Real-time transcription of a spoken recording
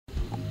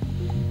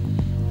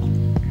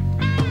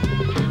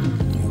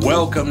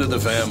Welcome to the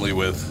family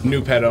with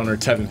new pet owner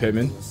Tevin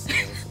Pittman,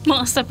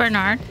 Melissa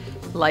Bernard,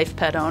 life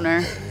pet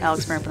owner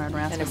Alex Bernard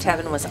Rasmussen. And if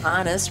Tevin was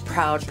honest,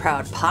 proud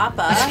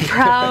papa,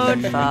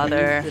 proud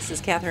father. This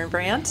is Catherine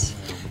Brandt.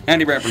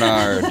 Andy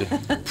Bernard.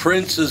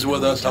 Prince is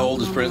with us. How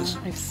old is Prince?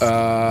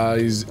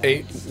 He's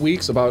 8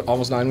 weeks, about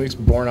almost 9 weeks,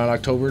 born on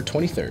October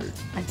 23rd.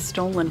 I've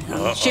stolen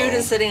him. Jude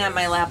is sitting on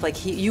my lap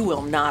like, you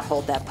will not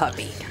hold that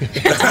puppy.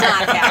 It's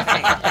not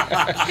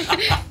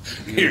happening.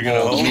 You're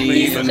going to hold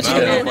me and not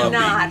You the will puppy.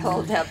 not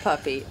hold that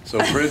puppy. So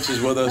Prince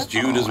is with us.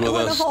 Jude is with I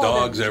wanna us. hold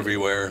Dogs him.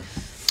 everywhere.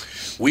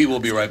 We will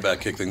be right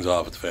back. Kick things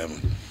off with the family.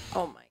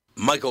 Oh, my.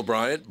 Michael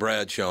Bryant,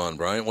 Brad Sean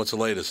Bryant. What's the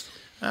latest?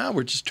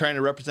 We're just trying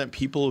to represent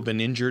people who've been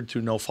injured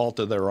through no fault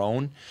of their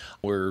own.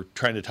 We're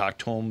trying to talk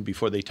to them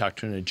before they talk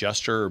to an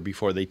adjuster or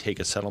before they take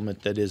a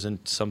settlement that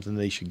isn't something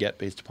they should get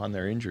based upon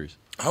their injuries.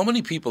 How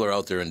many people are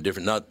out there in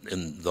different, not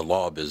in the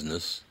law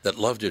business, that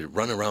love to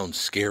run around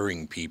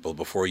scaring people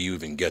before you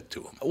even get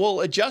to them? Well,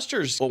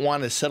 adjusters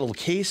want to settle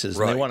cases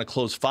and Right. they want to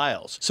close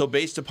files. So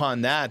based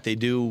upon that, they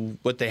do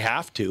what they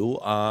have to.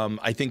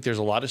 I think there's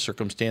a lot of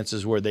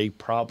circumstances where they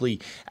probably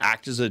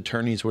act as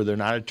attorneys where they're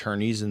not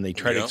attorneys and they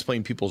try to Yeah.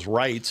 explain people's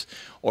rights,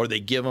 or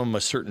they give them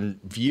a certain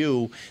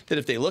view that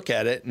if they look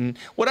at it, and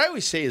what I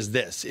always say is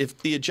this: if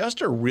the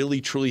adjuster really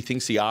truly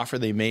thinks the offer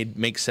they made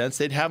makes sense,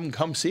 they'd have them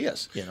come see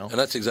us. You know. And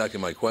that's exactly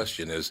my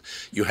question is,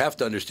 you have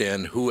to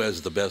understand who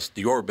has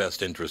your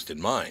best interest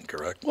in mind,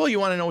 correct? Well, you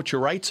want to know what your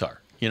rights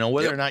are. You know,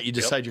 whether Yep. or not you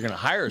decide you're going to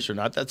hire us or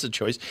not, that's a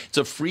choice. It's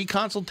a free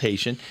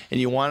consultation,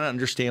 and you want to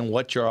understand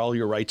what all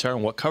your rights are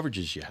and what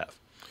coverages you have.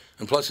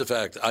 And plus the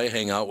fact I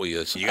hang out with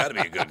you, so you got to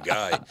be a good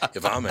guy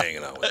if I'm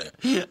hanging out with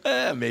you.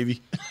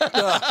 Maybe.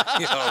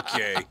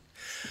 Okay.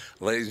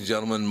 Ladies and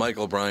gentlemen,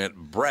 Michael Bryant,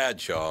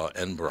 Bradshaw,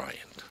 and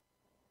Bryant.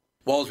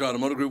 Walzer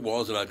Automotive Group,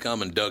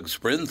 Walzer.com, and Doug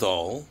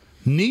Sprinthal.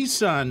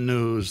 Nissan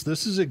news.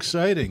 This is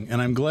exciting,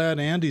 and I'm glad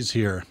Andy's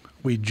here.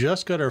 We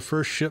just got our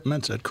first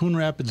shipments at Coon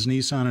Rapids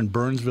Nissan and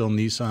Burnsville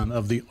Nissan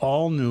of the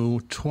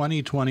all-new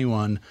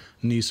 2021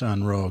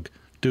 Nissan Rogue.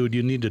 Dude,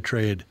 you need to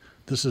trade.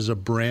 This is a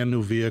brand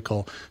new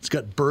vehicle. It's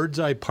got bird's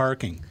eye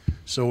parking.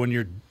 So when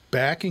you're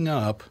backing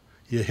up,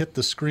 you hit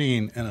the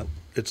screen, and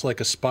it's like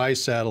a spy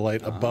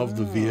satellite above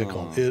the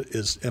vehicle. It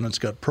is, and it's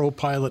got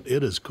ProPilot.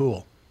 It is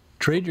cool.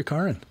 Trade your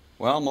car in.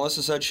 Well,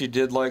 Melissa said she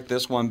did like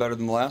this one better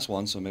than the last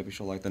one, so maybe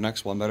she'll like the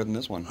next one better than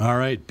this one. All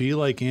right, be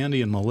like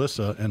Andy and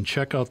Melissa and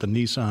check out the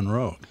Nissan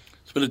Rogue.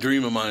 It's been a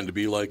dream of mine to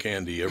be like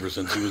Andy ever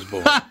since he was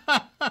born.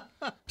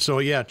 So,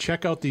 yeah,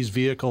 check out these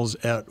vehicles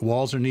at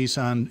Walzer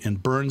Nissan in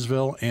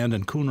Burnsville and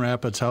in Coon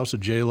Rapids, House of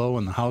J-Lo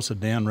and the House of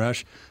Dan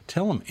Resch.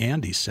 Tell them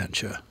Andy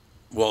sent you.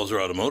 Walzer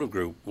Automotive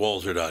Group,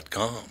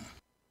 Walzer.com.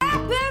 I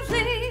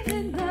believe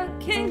in the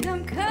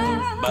kingdom come.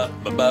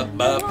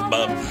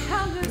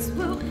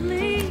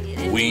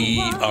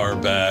 We are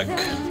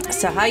back.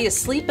 So how you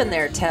sleeping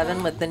there,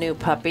 Tevin, with the new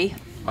puppy?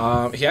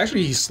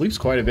 He sleeps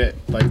quite a bit.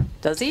 Like,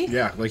 Does he?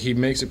 yeah, like he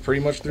makes it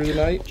pretty much through the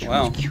night.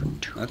 Wow,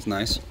 that's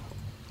nice.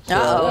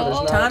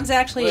 Uh-oh. Tom's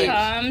actually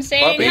saying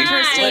Puppy.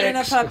 interested in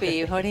hi. a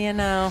puppy. What do you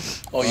know?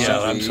 Oh, yeah,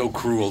 I'm so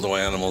cruel to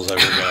animals, I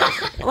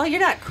forgot. Well, you're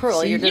not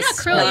cruel. You're You're just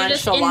not cruel, you're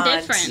just nonchalant.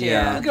 indifferent.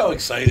 Yeah. Look how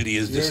excited he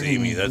is to see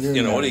me. That's, what are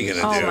you going to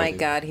do? Oh, my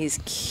God, he's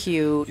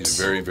cute. He's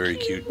a very, very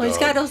cute Well, dog.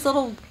 he's got those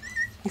little...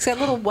 He's got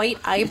little white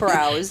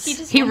eyebrows.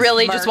 He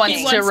really just wants He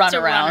to wants run to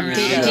around. run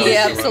He around. he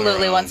Yeah.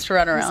 absolutely wants to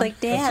run He's around. like,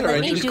 Dad, All let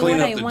right, me just do clean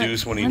what up I the want.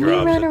 deuce when he Let me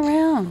drops run it.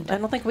 around. I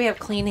don't think we have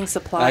cleaning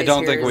supplies. I don't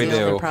here think we is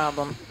the only do.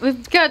 problem.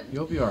 We've got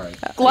You'll be all right.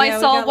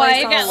 Lysol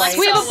wipes. Lysol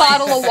We have a wipes.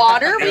 bottle of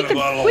water. And a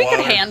bottle of We could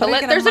water. handle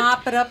What are it. you gonna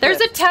mop it up There's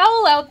with? a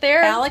towel out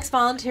there. Alex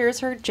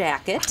volunteers her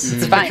jacket.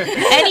 It's fine.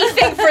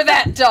 Anything for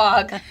that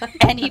dog.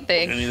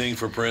 Anything. Anything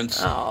for Prince?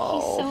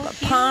 Oh, He's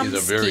so Pomskis. He's a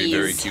very,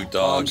 very cute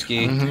dog.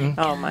 Pomsky.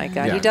 Oh my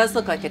God, Yeah. he does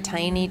look like a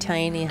tiny,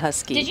 tiny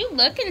husky. Did you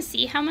look and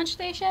see how much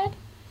they shed?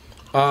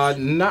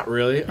 Not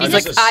really. I He's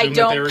just like, I assumed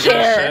that they don't were gonna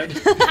care.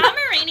 shed.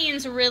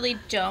 Pomeranians really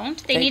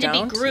don't. They need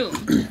don't? to be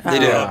groomed. They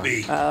do.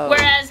 Puppy.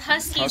 Whereas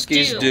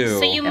Huskies do.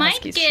 So you Yeah, might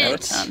Huskies get... shed a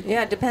ton.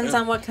 Yeah, it depends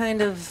on what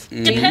kind of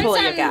gene Depends pool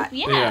on... you got.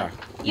 Yeah.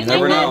 You You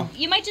never might know. not-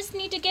 You might just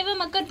need to give him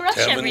a good brush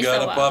Haven't every got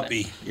so a often.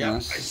 puppy.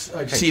 Yes.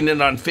 I've seen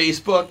it on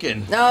Facebook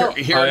and No.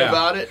 hearing Oh, yeah.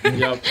 about it.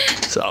 Yep.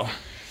 So.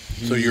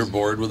 So you're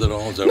bored with it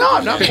all? Is that No, what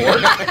I'm not you're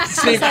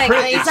saying?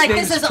 bored. He's like,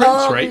 this is Prince,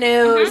 old right?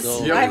 news.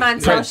 Yep. I'm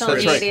on Prince, social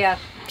that's right. media.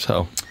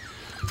 So.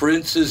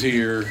 Prince is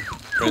here.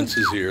 Prince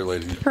is here,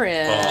 ladies.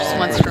 Prince. Oh,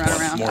 wants to run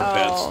around. More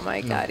pets. Oh my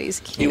God, he's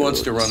cute. He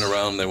wants to run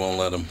around. They won't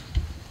let him.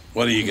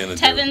 What are you going to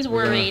do? Tevin's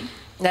worried.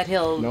 That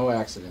he'll. No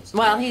accidents.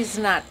 Well, he's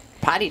not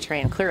potty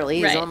trained. Clearly,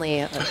 he's Right. only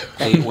a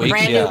 8 weeks,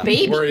 brand yeah. new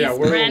baby.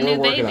 We're brand new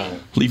working baby. on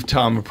it. Leave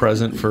Tom a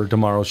present for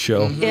tomorrow's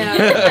show. Yeah,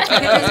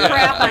 get his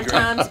crap on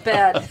Tom's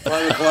bed.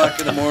 5 o'clock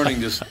in the morning,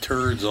 just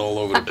turds all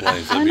over the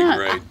place. That'd be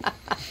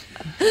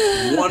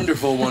great.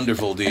 Wonderful,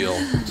 wonderful deal.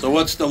 So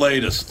what's the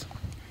latest?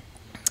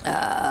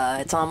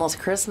 It's almost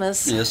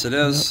Christmas. Yes, it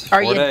is.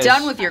 Are 4 you days.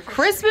 done with your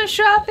Christmas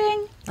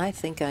shopping? I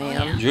think I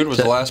am. Jude was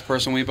the last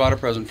person we bought a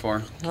present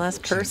for. The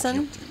last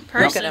person?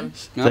 Person. Look at him.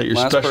 Is that your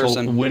last special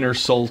person. winter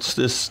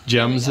solstice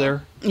gems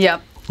there?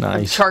 Yep.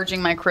 Nice.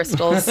 Charging my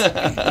crystals.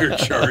 You're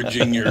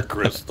charging your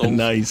crystals.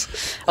 Nice.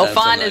 That's a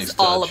Fawn nice is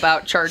all touch.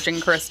 about charging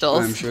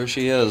crystals. I'm sure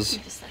she is.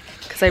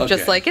 Because I'm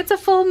just Okay. like, it's a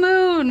full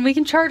moon. We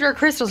can charge our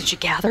crystals. And she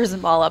gathers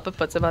them all up and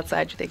puts them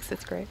outside. She thinks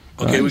it's great.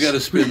 Okay, we got to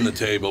spin the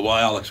table. Well,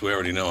 Alex, we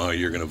already know how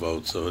you're going to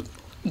vote, so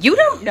You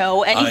don't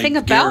know anything I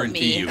about guarantee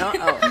me. you.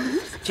 Uh-oh.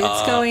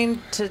 Jude's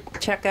going to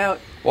check out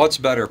What's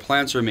better,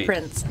 plants or meat?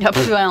 Prince. Yep,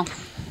 well,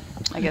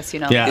 I guess you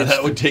know. Yeah,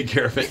 that would take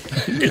care of it.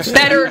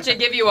 Better to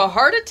give you a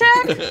heart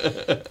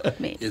attack?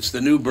 Me. it's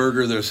the new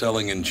burger they're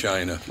selling in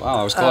China.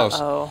 Wow, I was close.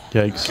 Oh.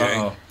 Yikes.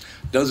 Okay.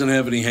 Doesn't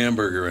have any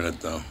hamburger in it,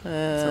 though.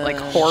 Is it like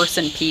horse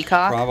and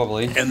peacock?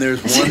 Probably. And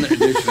there's one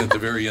addition at the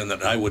very end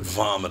that I would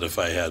vomit if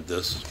I had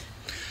this.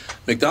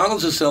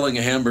 McDonald's is selling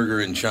a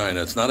hamburger in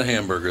China. It's not a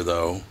hamburger,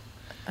 though.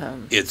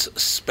 It's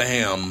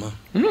Spam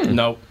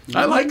Nope.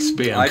 I like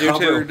Spam. I do too.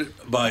 covered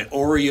by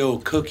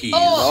Oreo cookies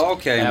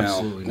Okay,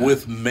 Absolutely not.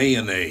 with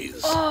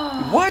mayonnaise.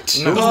 What?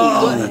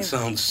 Oh, that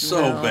sounds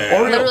so bad.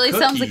 Oreo Literally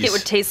sounds like it cookies.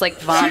 would taste like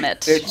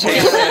vomit. It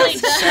tastes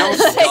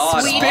sounds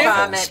god Sweet awful.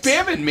 vomit.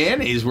 Spam and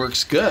mayonnaise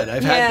works good.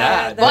 I've Yeah,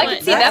 had that. Well, I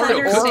can see that with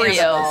understandable.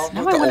 Oreos.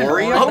 With the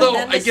Oreo? Although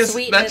then I to guess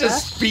sweeten that's it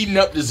just speeding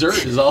up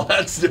dessert is all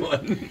that's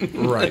doing.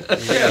 Right.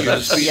 Yeah,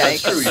 that's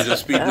Yikes. true. You're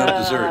just speeding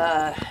up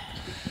dessert.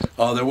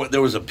 Oh,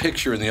 there was a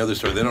picture in the other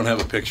store. They don't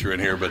have a picture in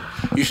here, but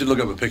you should look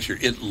up a picture.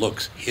 It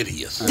looks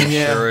hideous. I'm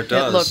sure it It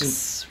does.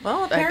 looks.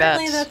 Well, I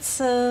apparently bet. that's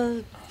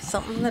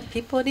something that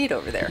people would eat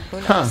over there. Who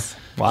knows?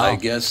 I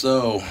guess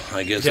so.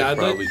 I guess Yeah, it's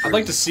probably I'd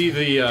like to see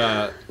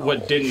the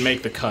what didn't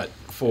make the cut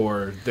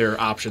for their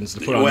options to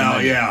put on the Well,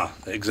 menu. yeah,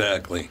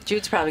 exactly.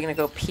 Jude's probably going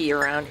to go pee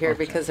around here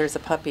because there's a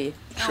puppy.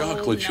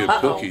 Chocolate chip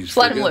Uh-oh. cookies. Just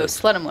let him forget loose.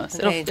 it. Let him loose.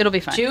 Okay, It'll be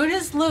fine. Jude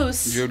is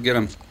loose. Jude, get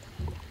him.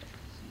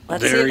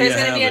 Let's There see if there's you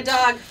going to be a have it.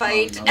 dog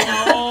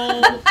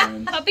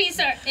fight. Puppies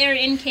are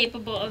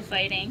incapable of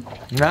fighting.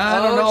 I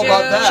don't know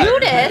about that.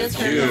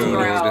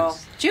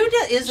 Judith. Jude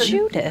is a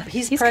Judith.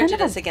 He's He's kind of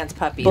prejudiced a against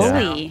puppies.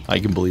 Bully. I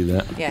can believe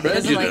that. Yeah,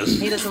 Prejudice.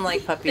 he doesn't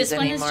like puppies This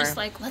one anymore. is just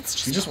like, let's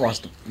He just. just wants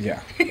to.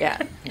 Yeah. yeah.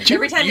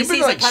 Every time he You've been,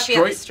 sees like, a puppy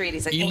on the straight- street,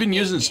 he's like, You've been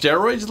using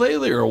steroids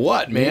lately or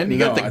what, man? You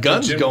got the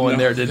guns going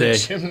there today.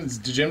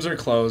 The gyms are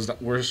closed.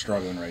 We're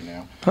struggling right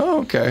now. Oh,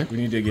 okay. We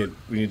need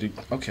to.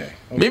 Okay.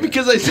 Maybe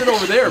because I sit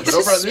over there, but He's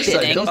over on just this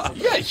side, spitting.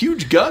 you got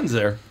huge guns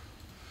there.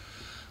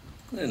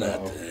 They're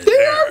not.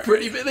 They are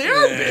pretty big. They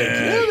are big.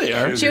 Yeah, they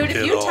are. Jude, if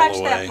Get you all touch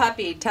the that way.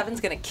 puppy, Tevin's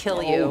going to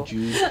kill you.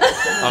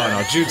 Oh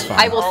no, Jude's fine.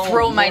 I will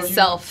throw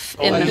myself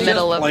in the he's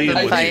middle of playing the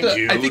with fight.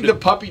 you. I think the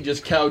puppy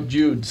just cowed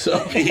Jude, so.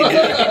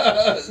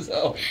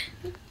 so.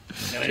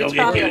 Jude's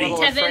probably a little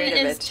Tevin afraid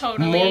of is it.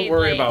 totally. more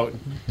worried like, about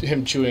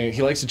him chewing.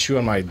 He likes to chew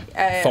on my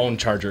phone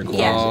charger cord.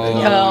 yeah. Oh,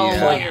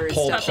 yeah.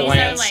 Pull Puppies are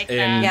plants like that.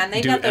 and Yeah, and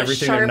they do got those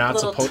everything sharp they're not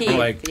little supposed to. teeth.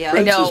 Like, Yeah.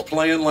 Prince know. is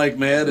playing like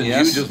mad, and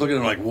Yes. you just looking at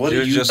him like, what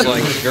You're are you just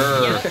doing? like,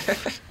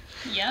 grr.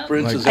 Yep.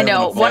 Prince is I know,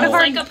 having a one of ball.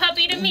 our- Like a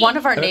puppy to me. One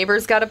of our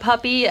neighbors got a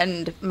puppy,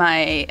 and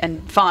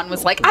Fawn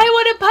was like, "I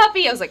want a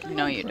puppy." I was like,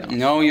 "No, you don't."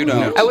 No, you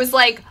don't. I was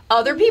like,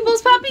 "Other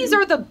people's puppies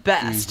are the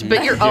best,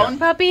 but your own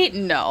puppy,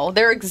 no,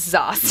 they're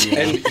exhausting."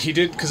 and he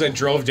did because I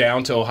drove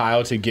down to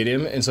Ohio to get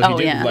him, and so he Oh,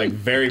 did yeah. like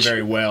very,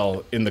 very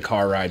well in the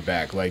car ride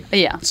back. Like,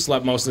 Yeah.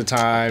 slept most of the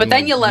time. But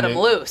then like, you let and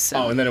him then- loose.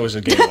 Oh, and then it was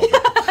a game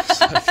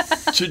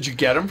over. Should you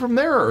get him from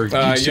there, or did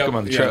you stick Yep, him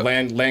on the yeah,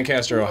 trip?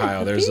 Lancaster,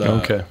 Ohio. There's a,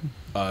 Okay.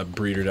 a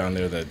breeder down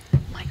there that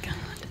my God.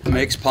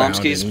 Makes Found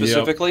Pomsky him, yep.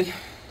 specifically.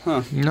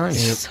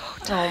 Nice.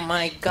 Oh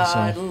my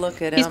God,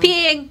 look at him. He's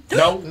peeing.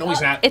 no, he's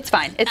not. It's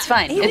fine. It's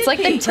fine. He It's did like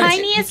the pee.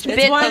 tiniest It's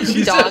bit one- of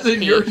She dog says in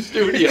pee. your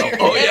studio.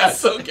 Oh, yeah,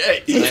 it's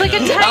okay. It's like a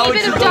tiny Alex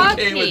bit is of dog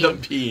okay pee. with them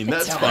peeing.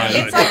 That's fine.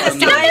 It's like the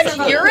You know size what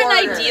of a urine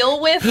quarter. I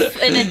deal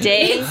with in a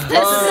day?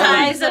 The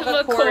size of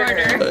a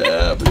quarter.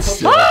 Yeah, but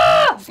still.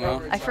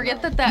 I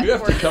forget that You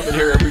have to come in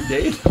here every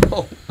day,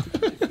 though.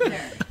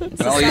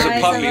 Well, he's a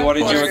size puppy. of a What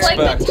did you It's like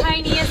the expect?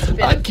 tiniest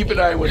bit. I'd keep an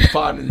eye when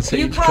Fawn and You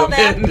Sage call come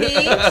that in.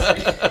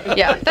 pee?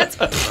 Yeah, that's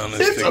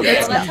Honest It's to okay.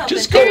 God. Let's help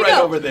Just him. go There you right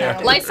go. over there.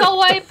 Lysol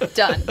wipe,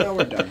 done. No,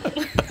 we're done.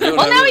 Dude, Well,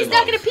 I now really he's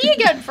not going to pee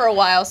again for a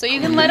while, so you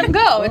can let him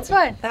go. It's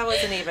fine. That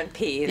wasn't even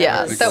pee.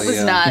 Yeah, was that was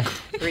yeah. not.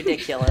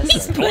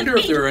 ridiculous. I wonder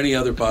if there are any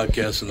other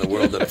podcasts in the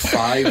world that have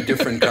 5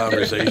 different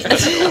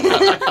conversations going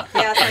on.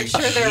 Yes,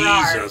 I'm sure there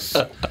are. Jesus.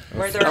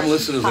 Where there I'm are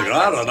listening to like,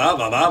 la, la, la,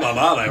 la, la, la,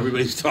 la, la.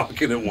 Everybody's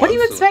talking at once. What do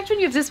you expect when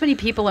you have this many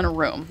people in a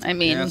room? I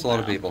mean, Yeah, that's a lot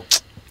of people.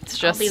 it's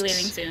I'll just be leaving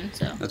soon,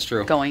 so. That's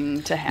true.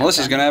 going to happen.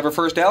 Melissa's going to have her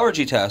first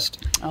allergy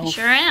test. Oh,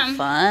 Sure am.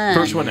 fun.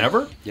 First one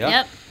ever? Yeah.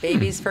 Yep.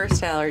 Baby's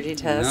first allergy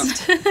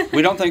test.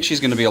 We don't think she's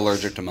going to be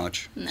allergic to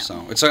much. No.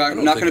 So it's not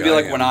don't going to think be I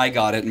like am. when I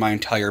got it and my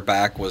entire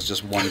back was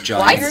just one Well,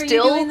 giant. Why are you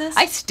doing this?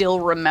 I still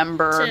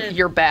remember To-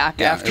 your back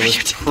Yeah, after it you was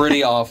did.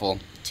 pretty awful.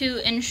 To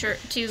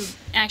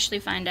actually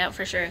find out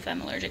for sure if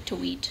I'm allergic to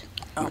wheat.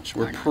 Which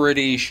we're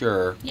pretty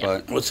sure, Yeah.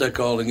 but What's that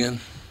called again?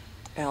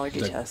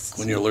 Allergy test.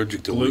 When you're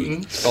allergic to Gluten.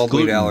 wheat. it's called wheat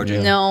Gluten, allergy.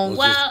 yeah. No.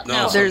 Well,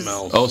 no. There's-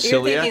 something else. Oh,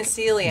 You're celiac? thinking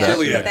celiac.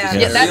 Celiac, but that's-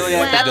 Yeah, that's, Celiac is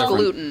that's different.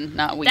 gluten,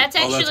 not wheat. That's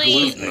that's actually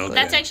gluten, okay.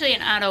 that's actually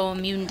an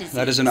autoimmune disease.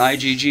 That is an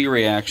IgG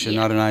reaction, Yeah.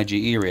 not an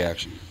IgE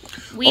reaction.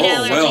 Wheat Oh,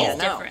 allergy well.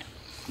 is different.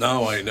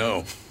 Now I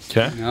know.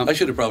 Okay. Yep. I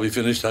should have probably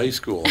finished high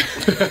school.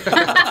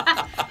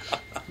 That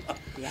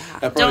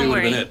probably Don't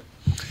would have been worry. it.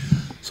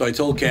 So I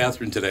told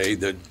Catherine today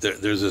that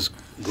there's this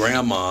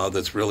grandma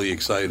that's really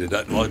excited.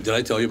 Well, did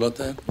I tell you about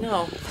that?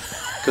 No.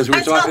 Because we were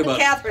I'm talking telling about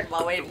Catherine.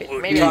 Well, wait. we're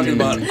Maybe I talking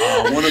didn't.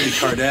 about one of the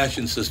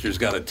Kardashian sisters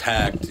got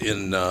attacked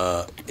in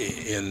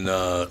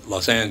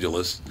Los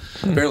Angeles.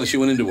 Apparently, she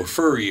went into a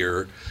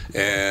furrier,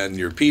 and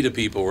your PETA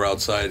people were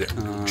outside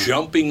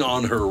jumping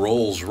on her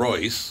Rolls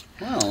Royce.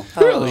 Well,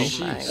 Really?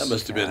 That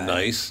must have been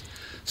nice.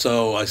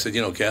 So I said,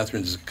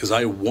 Catherine's, because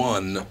I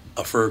won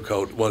a fur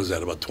coat. What is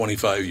that? About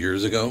 25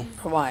 years ago.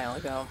 A while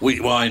ago.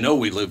 Well, I know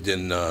we lived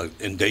in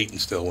Dayton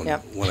still when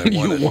Yep. when I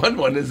won You it. won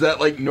one. Is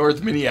that like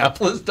North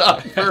Minneapolis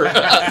doctor?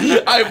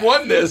 I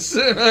won this.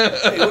 Hey,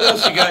 what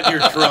else you got in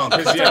your trunk?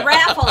 It's a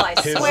raffle, I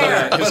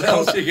swear. What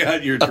else you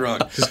got in your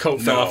trunk? His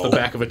coat fell off the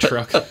back of a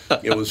truck.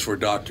 It was for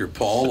Dr.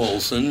 Paul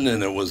Olson,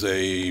 and it was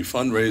a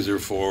fundraiser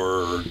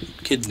for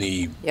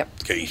kidney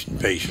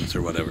patients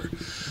or whatever.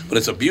 But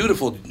it's a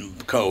beautiful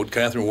coat.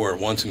 Catherine wore it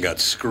once and got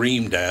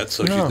screamed at,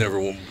 so she's never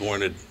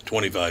worn it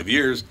 25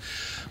 years.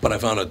 But I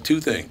found out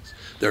two things.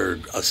 There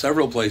are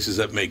several places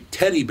that make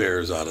teddy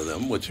bears out of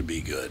them, which would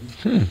be good.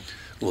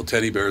 Little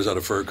teddy bears out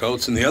of fur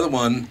coats. And the other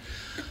one,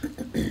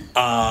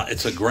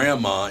 it's a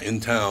grandma in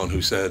town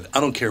who said, I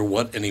don't care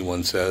what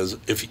anyone says,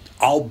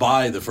 I'll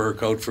buy the fur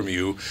coat from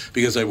you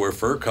because I wear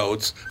fur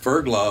coats,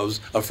 fur gloves,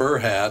 a fur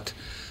hat,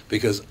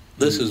 because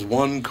this is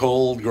one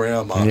cold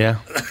grandma. Yeah.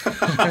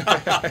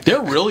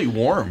 They're really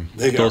warm.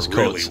 They those are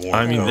really coats. warm.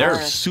 I mean, They they're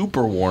are.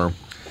 super warm.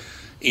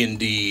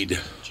 Indeed.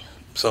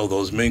 So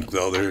those mink,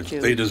 though,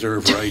 they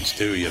deserve rights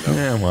too, Yeah,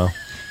 well.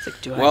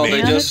 well,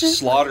 they Maybe. just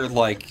slaughtered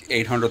like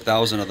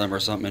 800,000 of them or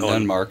something in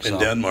Denmark. In So.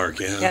 Denmark,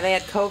 yeah. Yeah, they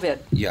had COVID.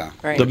 Yeah.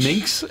 Right. The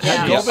minks Yeah,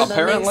 had Yep, the COVID?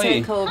 apparently.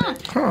 minks had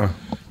COVID. Huh.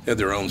 Had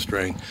their own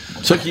strain.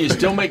 So can you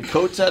still make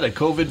coats out of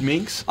COVID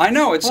minks? I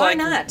know. It's Why like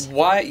not?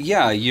 why?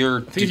 Yeah, you're.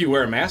 I think if you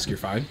wear a mask, you're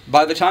fine.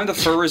 By the time the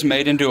fur is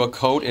made into a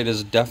coat, it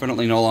is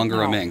definitely no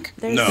longer a mink.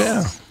 There's- No.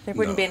 Yeah. There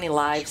wouldn't be any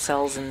live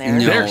cells in there. No.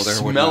 They're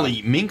there would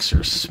smelly. Minks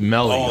are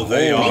smelly. Oh,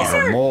 they Holy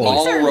are. moly.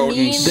 All These are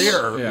rodents. mean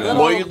They're Yeah.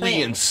 little oily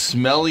things. and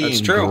smelly That's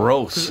and true.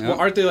 gross. Yeah. Well,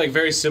 aren't they like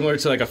very similar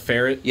to like a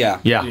ferret? Yeah.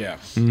 Yeah. Yeah.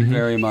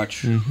 Very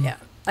much. Yeah.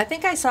 I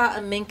think I saw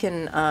a mink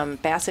in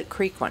Bassett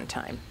Creek one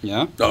time.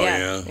 Yeah. Oh,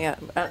 yeah.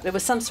 yeah. It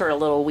was some sort of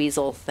little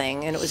weasel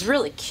thing, and it was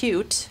really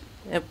cute,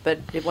 but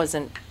it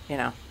wasn't,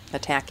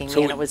 attacking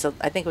So me. And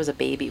I think it was a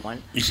baby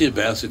one. You see at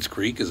Bassett's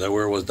Creek? Is that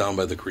where it was down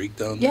by the creek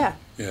down there?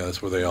 Yeah. Yeah,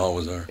 that's where they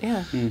always are.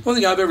 Yeah. Only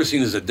thing I've ever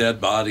seen is a dead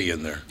body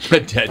in there.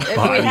 A dead If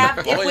body. we have,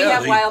 Oh, yeah,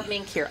 they- wild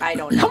mink here, I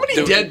don't know. How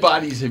many dead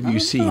bodies have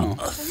you seen?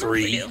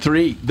 3.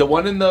 3. The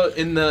one in the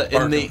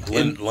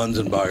Lunds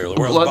and Byerly.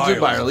 Lunds and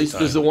Byerly's.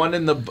 There's the one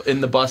in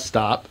the bus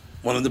stop,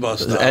 one in the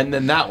bus stop. and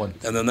then that one.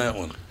 And then that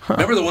one.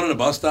 Remember the one in the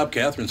bus stop?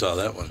 Catherine saw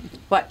that one.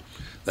 What?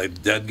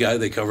 That dead guy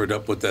they covered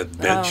up with that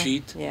bed Oh,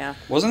 sheet. Yeah.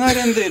 Wasn't that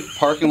in the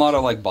parking lot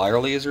of like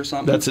Byerly's or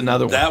something? That's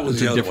another one. That was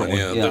It's the a other different one,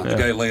 yeah. Yeah. The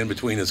guy laying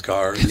between his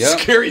cars. Yep.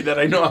 Scary that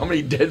I know how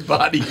many dead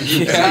bodies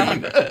you've Yeah.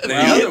 seen. The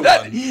other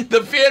one. The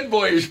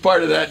fanboyish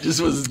part of that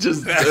just was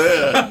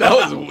that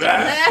was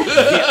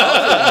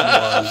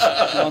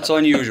Well, it's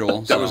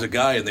unusual. There so. was a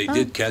guy, and they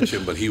did catch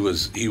him, but he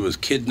was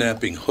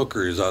kidnapping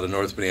hookers out of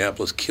North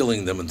Minneapolis,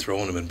 killing them and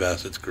throwing them in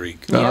Bassett's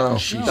Creek. Oh.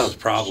 That was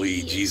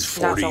probably, 40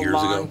 That's a years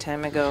long ago.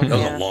 time ago. That was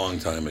yeah. a long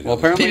time ago. Well,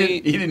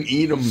 apparently, He didn't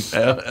eat them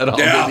at all.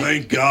 yeah, did he?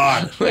 thank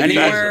God.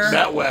 Anywhere-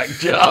 that whack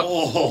job.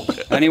 Oh,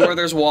 anywhere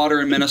there's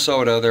water in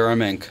Minnesota, there are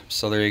mink.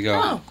 So there you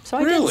go. Oh, so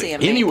I did Really? see a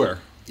mink. Anywhere.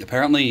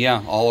 Apparently,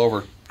 yeah, all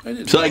over. I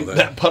didn't It's know like that.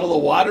 that puddle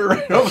of water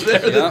right over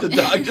there Yeah. that the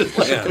dog just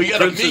like, Yeah. we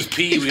got a Princess mink.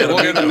 Pea, we got We'll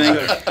a get a mink.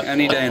 mink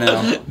any day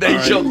now.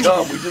 They shall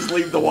come. We just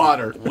leave the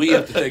water. We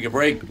have to take a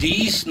break.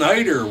 Dee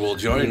Snider will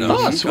join us.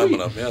 Oh, He's sweet.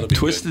 coming up. Yeah, that'll be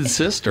Twisted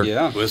Sister.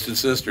 Yeah. good. Twisted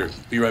Sister.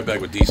 Be right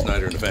back with Dee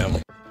Snider and the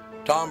family.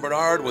 Tom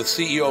Bernard with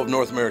CEO of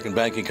North American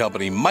Banking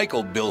Company,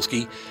 Michael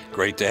Bilski.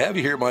 Great to have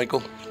you here,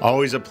 Michael.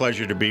 Always a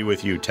pleasure to be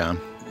with you, Tom.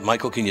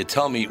 Michael, can you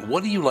tell me,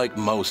 what do you like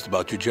most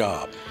about your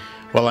job?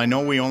 Well, I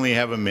know we only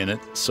have a minute,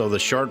 so the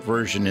short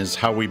version is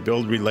how we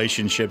build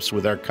relationships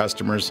with our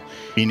customers,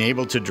 being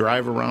able to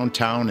drive around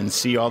town and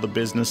see all the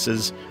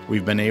businesses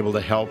we've been able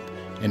to help,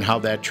 and how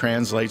that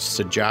translates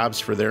to jobs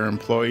for their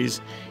employees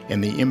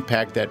and the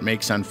impact that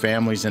makes on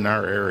families in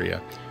our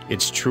area.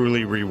 It's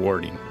truly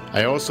rewarding.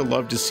 I also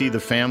love to see the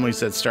families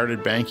that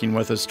started banking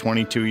with us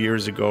 22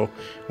 years ago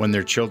when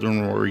their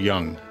children were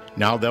young.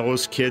 Now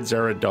those kids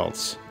are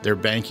adults. They're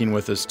banking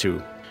with us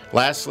too.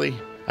 Lastly,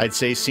 I'd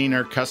say seeing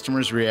our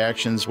customers'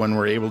 reactions when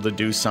we're able to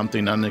do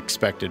something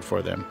unexpected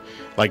for them,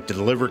 like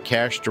deliver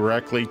cash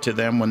directly to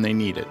them when they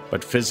need it,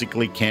 but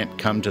physically can't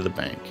come to the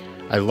bank.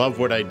 I love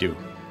what I do.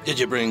 Did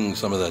you bring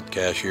some of that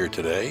cash here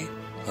today?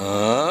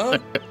 Huh?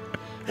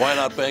 Why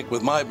not bank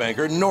with my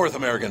banker, North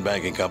American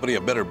Banking Company,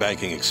 a better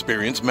banking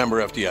experience,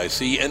 member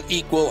FDIC, and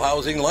equal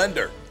housing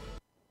lender?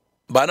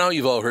 By now,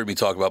 you've all heard me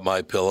talk about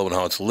MyPillow and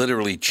how it's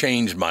literally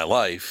changed my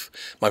life.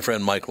 My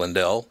friend Mike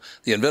Lindell,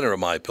 the inventor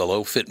of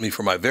MyPillow, fit me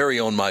for my very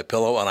own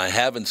MyPillow, and I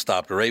haven't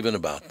stopped raving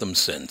about them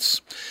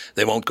since.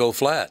 They won't go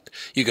flat.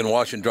 You can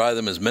wash and dry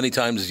them as many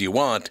times as you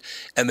want,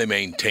 and they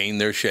maintain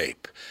their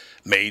shape.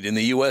 Made in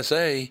the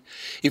USA.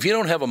 If you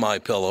don't have a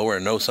MyPillow or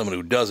know someone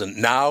who doesn't,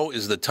 now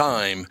is the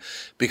time,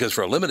 because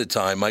for a limited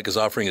time, Mike is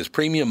offering his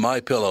premium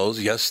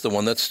MyPillows, yes, the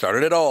one that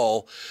started it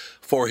all,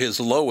 for his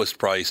lowest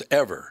price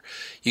ever.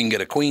 You can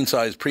get a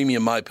queen-size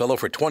premium MyPillow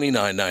for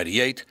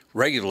 $29.98,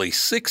 regularly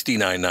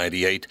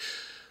 $69.98.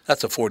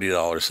 That's a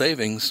 $40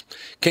 savings.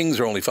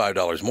 Kings are only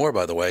 $5 more,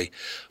 by the way.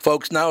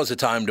 Folks, now is the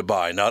time to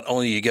buy. Not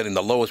only are you getting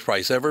the lowest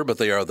price ever, but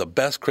they are the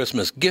best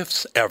Christmas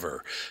gifts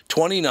ever.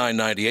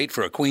 $29.98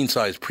 for a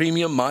queen-size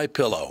premium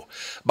MyPillow.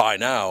 Buy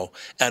now,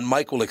 and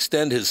Mike will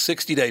extend his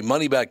 60-day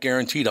money-back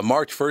guarantee to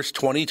March 1st,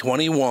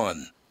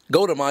 2021.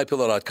 Go to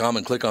MyPillow.com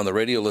and click on the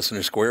radio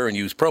listener square and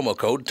use promo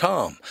code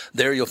TOM.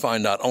 There you'll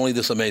find not only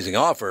this amazing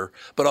offer,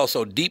 but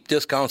also deep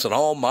discounts on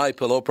all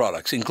MyPillow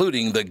products,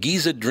 including the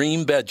Giza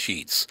Dream bed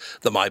sheets,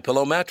 the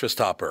MyPillow mattress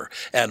topper,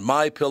 and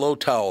MyPillow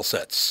towel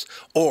sets.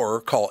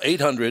 Or call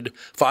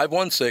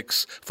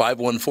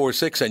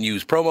 800-516-5146 and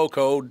use promo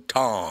code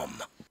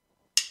TOM.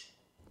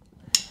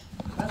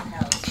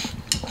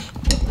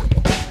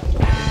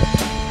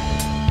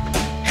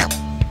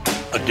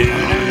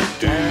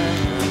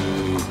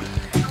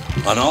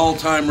 An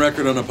all-time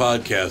record on a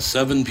podcast,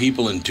 7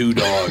 people and 2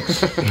 dogs.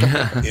 Should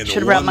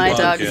have brought my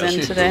dogs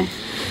in today.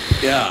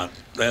 Yeah,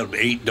 they have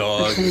 8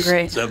 dogs,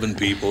 great. 7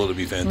 people. It'll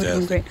be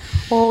fantastic. Great.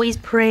 Always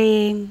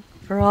praying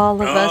for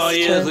all of us. Oh,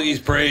 yes, he's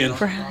praying.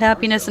 For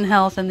happiness and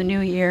health in the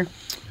new year.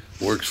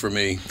 Works for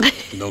me.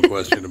 No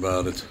question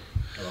about it.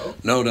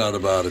 No doubt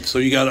about it. So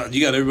you got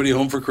everybody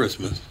home for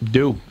Christmas.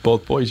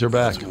 Both boys are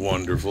back. That's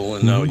wonderful.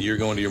 And now you're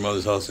going to your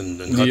mother's house in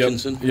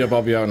Hutchinson? Yep,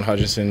 I'll be out in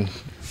Hutchinson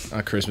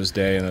on Christmas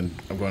Day, and then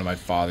I'm going to my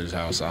father's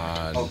house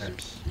on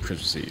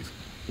Christmas Eve.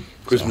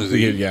 Christmas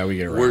Eve? We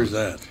get around. Where's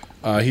that?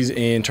 He's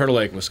in Turtle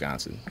Lake,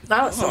 Wisconsin.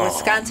 Oh, so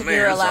Wisconsin, man,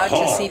 you're allowed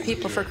that's a to see hog.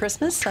 people for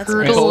Christmas? That's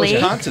Turtle Lake.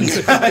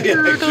 Wisconsin's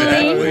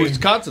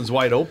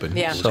wide open.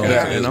 Yeah. So,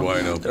 Wisconsin is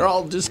wide open. they're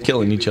all just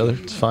killing each other.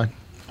 It's fine.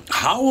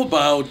 How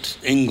about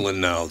England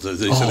now? They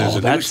said there's a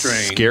new that's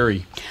strain.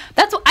 scary.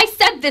 That's what I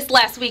said this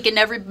last week, and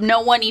no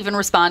one even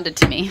responded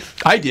to me.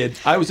 I did.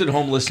 I was at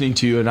home listening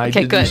to you, and I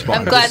Okay, did good.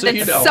 respond. I'm glad So that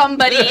you know.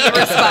 somebody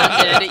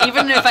responded,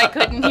 even if I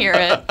couldn't hear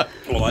it.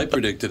 Well, I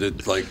predicted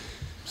it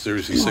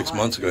seriously 6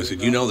 months ago. I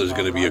said, there's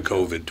going to be a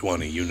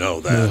COVID-20. You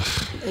know that.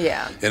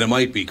 Yeah. And it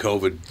might be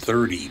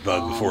COVID-30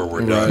 before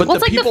we're done. But Well,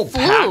 the it's like people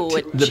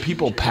the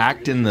flu.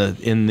 packed in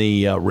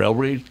the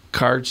railway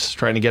cars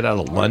trying to get out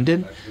of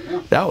London,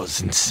 that was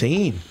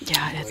insane.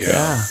 Yeah,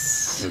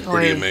 it's It's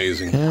pretty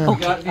amazing.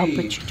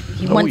 okay.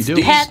 He wants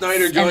do. pets, Dee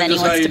Snider and joins then he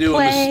us. How wants you to doing,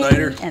 play, Mrs.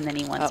 Snider? and then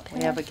he wants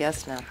We have a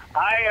guest now.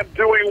 I am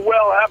doing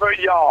well. How about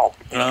y'all?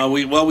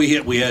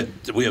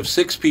 We have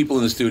 6 people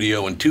in the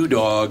studio and 2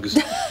 dogs.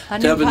 A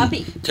new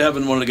puppy.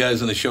 Tevin, one of the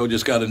guys on the show,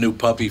 just got a new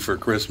puppy for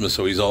Christmas,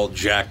 so he's all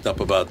jacked up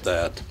about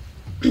that.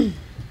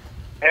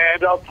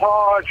 And a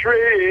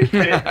partridge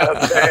in a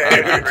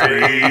pear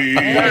tree.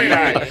 Very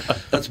nice.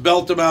 Let's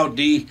belt them out,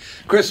 Dee.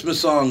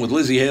 Christmas song with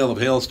Lizzie Hale of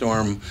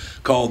Hailstorm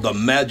called "The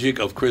Magic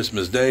of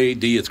Christmas Day."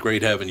 Dee, it's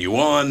great having you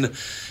on.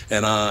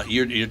 And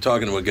you're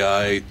talking to a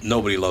guy.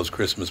 Nobody loves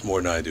Christmas more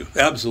than I do.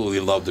 Absolutely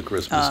love the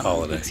Christmas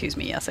holiday. Excuse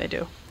me, yes, I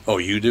do. Oh,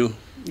 you do?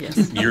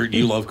 Yes.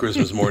 You love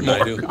Christmas more than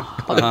I do.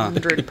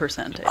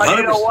 100%.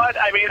 You know what?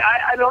 I mean,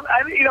 I don't.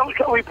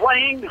 Can we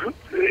playing?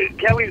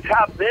 Can we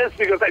top this?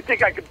 Because I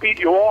think I could beat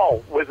you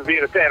all with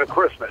being a fan of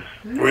Christmas.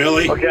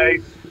 Really?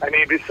 Okay. I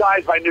mean,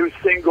 besides my new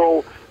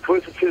single,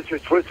 Twisted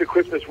Sisters, Twisted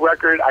Christmas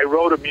record, I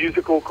wrote a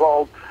musical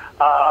called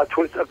a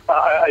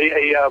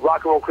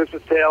rock and roll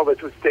Christmas tale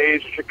that was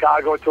staged in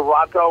Chicago and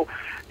Toronto,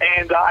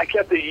 and I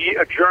kept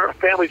a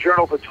family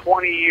journal for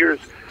 20 years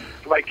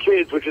for my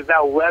kids, which is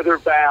now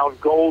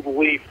leather-bound, gold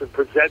leafed, and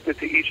presented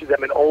to each of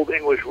them in Old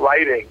English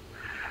writing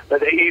that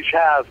they each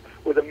have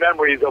with the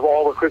memories of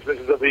all the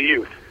Christmases of the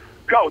youth.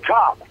 Go,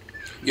 Tom.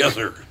 Yes,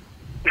 sir.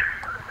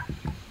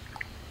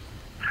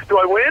 Do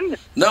I win?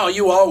 No,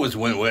 you always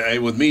win.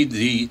 With me,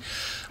 Dee,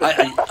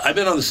 I've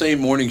been on the same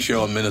morning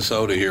show in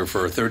Minnesota here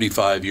for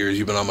 35 years.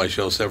 You've been on my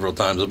show several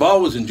times. I've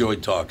always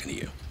enjoyed talking to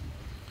you.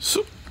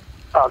 So,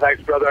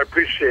 thanks, brother. I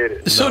appreciate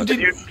it. So do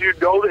you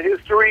know the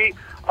history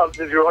of?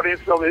 Does your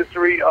audience know the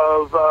history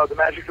of the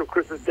magic of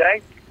Christmas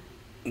Day?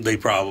 They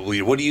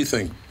probably. What do you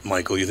think,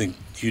 Michael? You think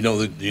you know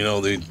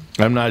the?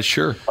 I'm not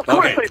sure. Of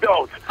course they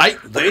don't.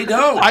 They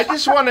don't. I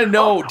just want to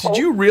know, did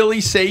you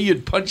really say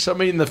you'd punch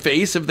somebody in the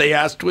face if they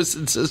asked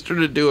Twisted Sister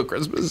to do a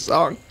Christmas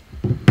song?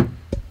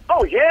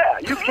 Oh yeah,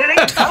 you kidding?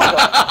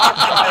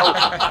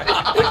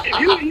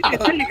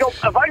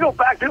 If I go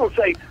back, people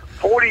say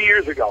 40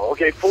 years ago.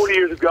 Okay, 40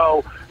 years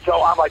ago.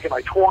 So I'm like in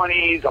my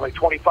 20s. I'm like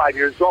 25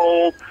 years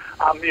old.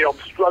 I'm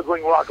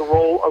struggling rock and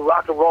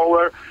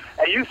roller.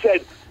 And you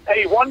said,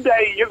 hey, one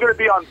day you're going to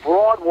be on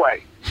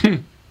Broadway.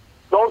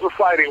 Those are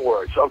fighting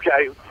words,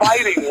 okay?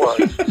 Fighting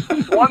words.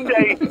 One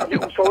day,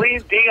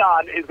 Celine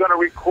Dion is going to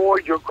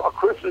record a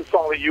Christmas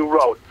song that you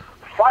wrote.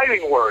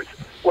 Fighting words.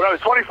 When I was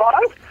 25,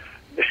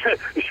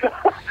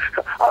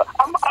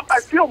 I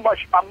feel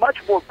I'm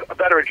much more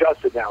better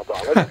adjusted now,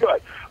 though. That's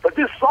good. But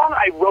this song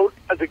I wrote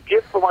as a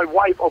gift for my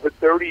wife over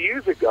 30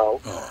 years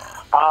ago.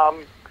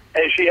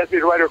 And she asked me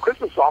to write her a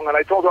Christmas song, and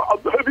I told her, I'm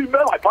heavy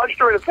metal. I punched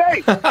her in the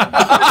face.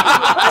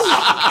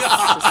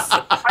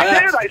 I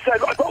did. I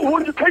said,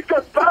 would you take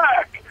that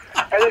back?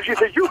 And then she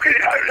said, you can,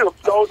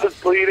 nose is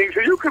bleeding, so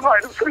you can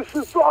write a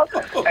Christmas song.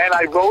 And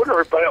I wrote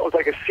her, but it was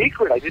like a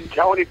secret. I didn't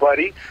tell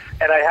anybody.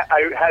 And I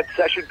had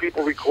session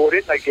people record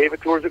it, and I gave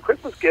it to her as a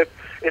Christmas gift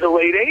in the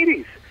late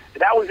 80s.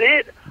 And that was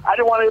it. I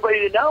didn't want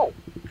anybody to know.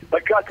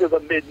 But got to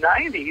the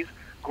mid-90s,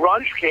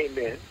 grunge came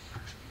in,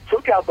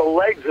 took out the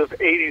legs of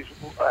 80s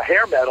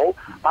hair metal.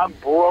 I'm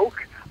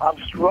broke. I'm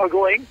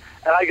struggling.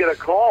 And I get a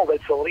call that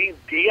Celine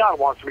Dion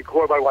wants to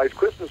record my wife's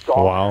Christmas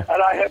song. Wow.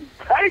 And I had,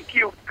 thank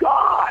you,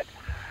 God.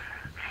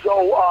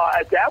 So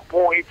at that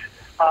point,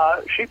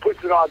 she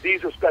puts it on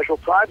These Are Special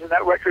Times, and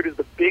that record is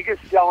the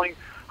biggest selling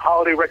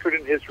holiday record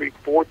in history,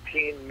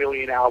 14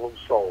 million albums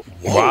sold.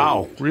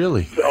 Wow,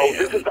 really? So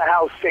this is the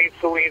house St.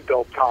 Celine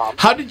built, Tom.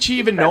 How did she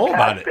even know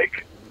about it?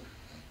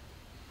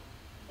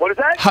 What is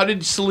that? How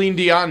did Celine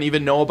Dion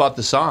even know about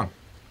the song?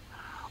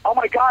 Oh,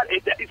 my God.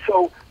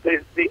 So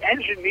the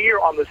engineer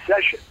on the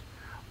session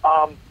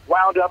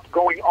wound up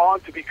going on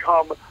to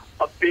become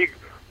a big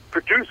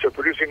producer,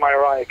 producing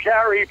Mariah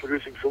Carey,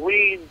 producing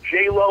Celine,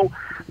 J-Lo.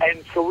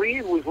 And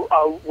Celine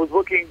was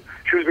looking,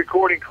 she was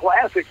recording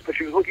classics, but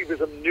she was looking for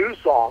some new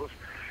songs.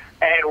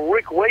 And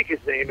Rick Wake, his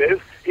name is,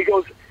 he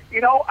goes,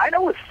 I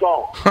know a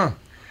song. Huh.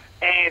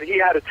 And he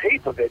had a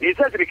tape of it. He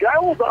said to me, can I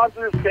hold on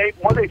to this tape?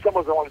 One day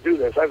someone's going to want to do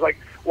this. I was like,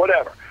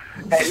 whatever.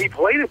 And he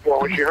played it for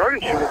her. When she heard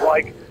it, she was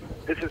like,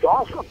 this is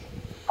awesome.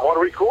 I want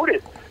to record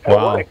it. And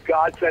wow. What a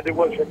godsend it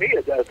was for me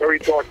at that very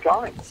dark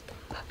time.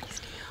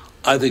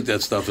 I think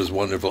that stuff is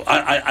wonderful.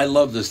 I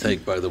love this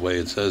take, by the way.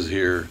 It says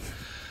here,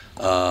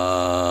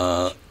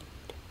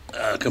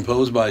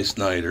 composed by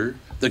Snider.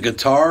 The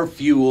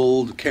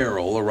guitar-fueled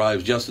carol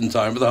arrives just in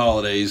time for the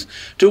holidays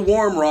to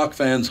warm rock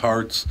fans'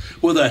 hearts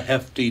with a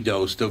hefty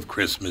dose of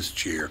Christmas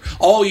cheer.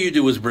 All you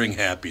do is bring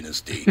happiness,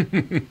 Dee.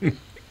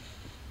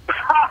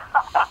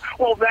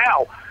 Well,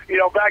 now,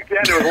 back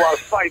then there was a lot of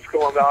fights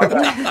going on.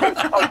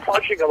 I was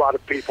punching a lot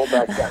of people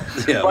back then.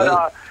 Yeah,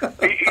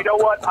 but you know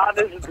what?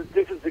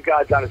 This is the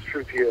God's honest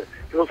truth here.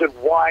 People said,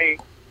 why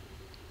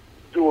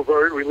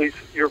release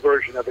your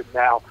version of it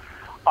now?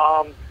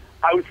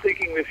 I was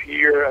thinking this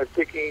year,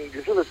 this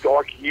is a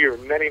dark year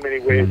in many,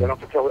 many ways. I don't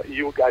have to tell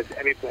you guys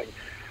anything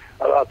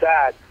about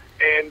that.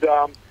 And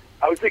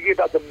I was thinking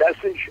about the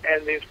message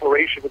and the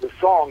inspiration for the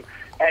song,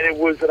 and it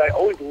was that I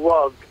always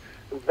loved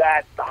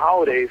that the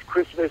holidays,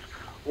 Christmas,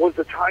 was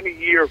the time of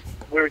year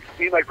where it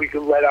seemed like we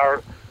could let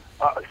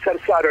set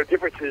aside our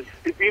differences,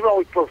 even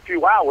only for a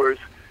few hours,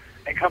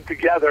 and come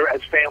together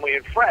as family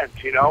and friends,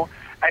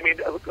 I mean,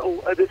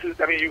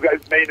 you guys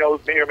may or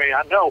may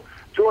not know,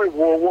 during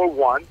World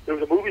War I, there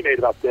was a movie made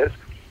about this.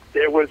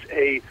 There was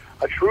a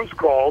truce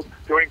called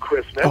during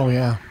Christmas. Oh,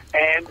 yeah.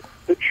 And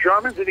the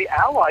Germans and the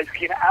Allies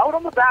came out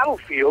on the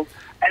battlefield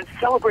and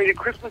celebrated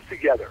Christmas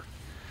together.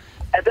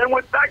 And then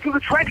went back to the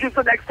trenches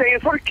the next day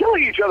and started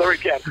killing each other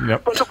again.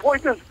 Yep. But the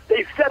point is,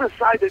 they set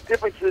aside the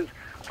differences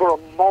for a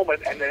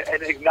moment and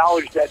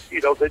acknowledged that,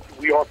 that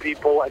we are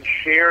people and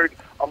shared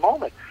a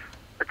moment.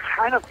 It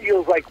kind of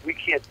feels like we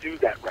can't do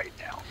that right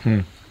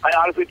now. I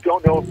honestly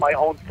don't know if my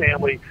own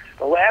family,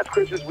 the last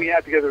Christmas we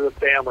had together as a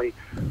family,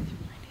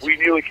 we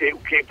nearly came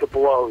to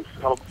blows,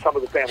 some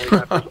of the family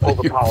members,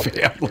 over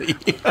politics.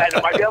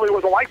 And my family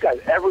wasn't like that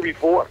ever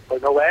before. But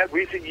in the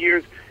recent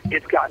years,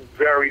 it's gotten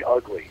very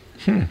ugly.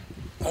 I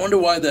wonder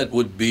why that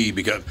would be,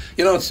 because,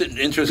 it's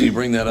interesting you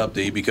bring that up,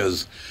 Dee,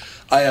 because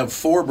I have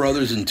 4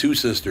 brothers and 2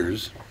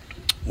 sisters.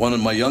 One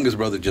of my youngest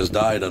brother just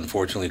died,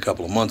 unfortunately, a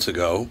couple of months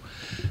ago.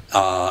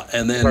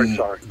 And then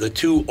the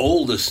 2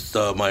 oldest,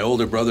 my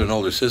older brother and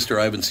older sister,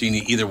 I haven't seen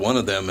either one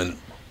of them in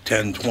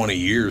 10, 20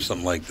 years,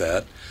 something like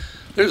that.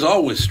 There's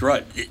always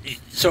strife.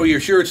 So you're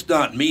sure it's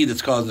not me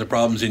that's causing the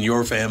problems in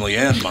your family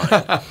and mine?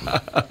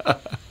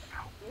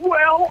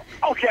 Well,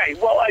 okay.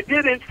 Well, I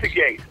did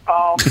instigate.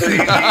 I've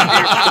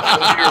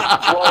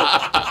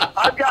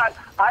got.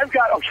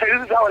 Okay,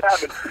 this is how it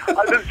happened.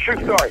 This is a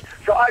true story.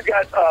 So I've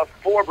got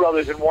 4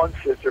 brothers and 1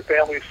 sister,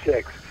 family of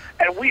 6,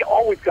 and we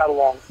always got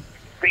along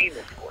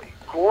famously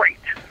great.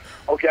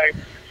 Okay,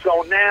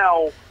 so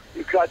now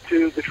you cut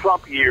to the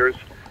Trump years,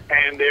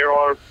 and there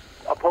are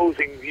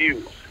opposing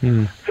views.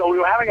 So we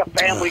were having a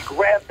family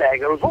grab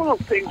bag. There was one of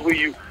those things where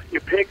you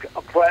pick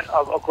a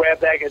grab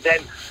bag, and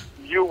then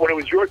when it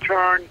was your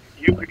turn,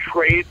 you could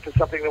trade for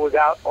something that was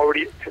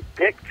already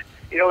picked.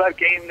 You know that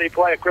game they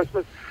play at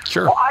Christmas?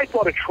 Sure. Well, I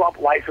thought a Trump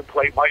license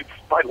plate might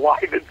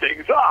liven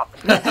things up.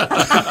 And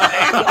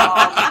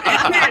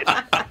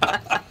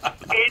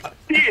it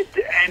did.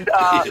 And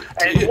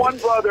and one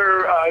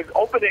brother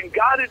opened it and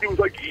got it. He was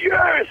like,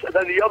 yes. And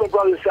then the other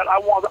brother said,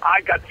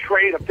 I got the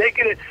trade. I'm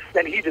taking it.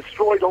 Then he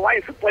destroyed the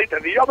license plate.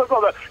 And the other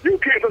brother, you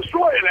can't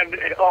destroy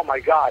it. And oh my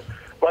God.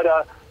 But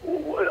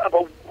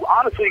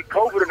honestly,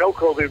 COVID or no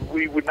COVID,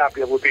 we would not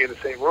be able to be in the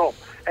same room,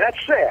 and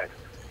that's sad.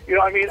 You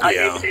know,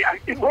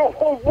 in World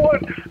War I,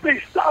 they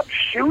stopped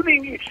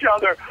shooting each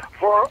other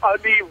for an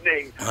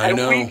evening, and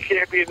we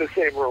can't be in the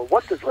same room.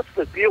 What's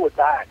the deal with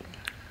that?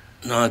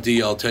 No,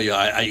 Dee, I'll tell you,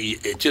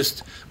 it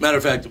just, matter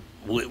of fact,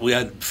 we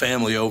had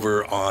family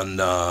over on,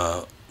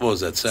 what was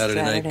that,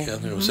 Saturday night?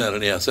 It was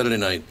Saturday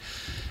night.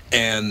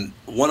 And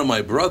one of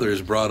my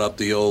brothers brought up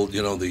the old,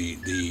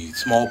 the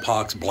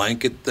smallpox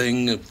blanket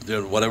thing,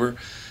 whatever,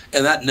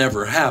 and that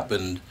never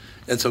happened.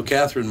 And so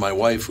Catherine, my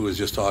wife, who was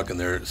just talking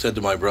there, said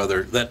to my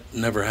brother, that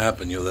never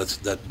happened.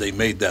 That they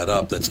made that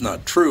up. That's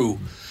not true.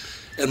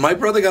 And my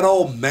brother got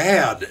all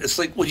mad. It's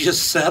like, will you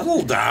just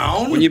settle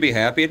down? Wouldn't you be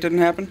happy it didn't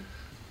happen?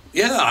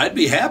 Yeah, I'd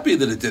be happy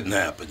that it didn't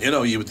happen.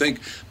 You would think.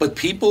 But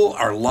people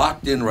are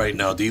locked in right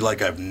now, Dee,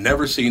 like I've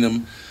never seen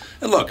them.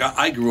 And look,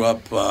 I grew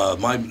up,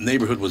 my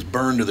neighborhood was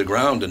burned to the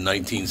ground in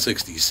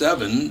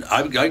 1967.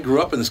 I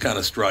grew up in this kind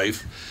of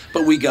strife,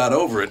 but we got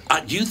over it.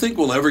 Do you think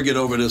we'll ever get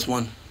over this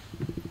one?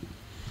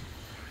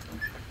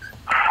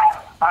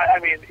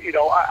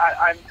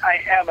 I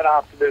am an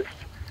optimist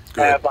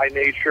by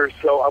nature,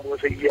 so I'm going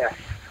to say yes.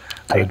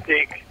 Good. I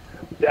think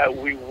that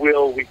we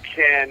will, we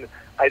can.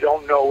 I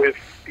don't know if,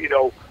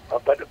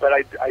 but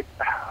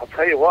I'll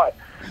tell you what,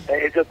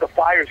 it's just the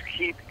fires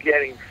keep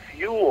getting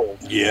fueled.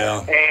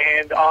 Yeah.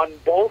 And on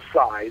both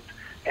sides.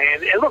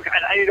 And look,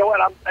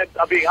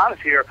 I'm being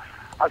honest here,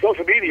 on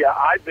social media,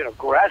 I've been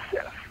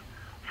aggressive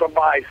from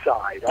my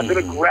side. I've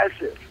been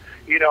aggressive.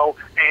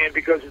 And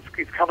because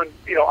it's coming,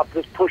 I'm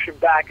just pushing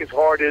back as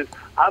hard as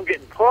I'm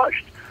getting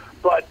pushed.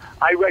 But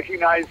I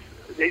recognize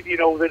that,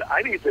 that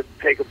I need to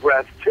take a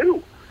breath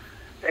too.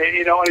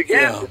 And, and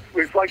again,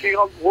 reflecting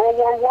on World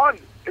War I,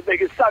 if they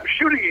can stop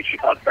shooting each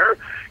other,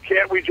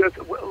 can't we just,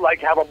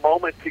 have a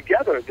moment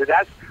together?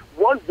 That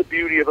was the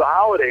beauty of the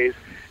holidays.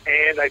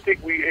 And I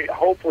think we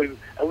hopefully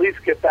at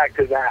least get back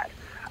to that.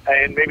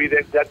 And maybe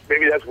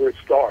that's where it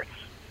starts.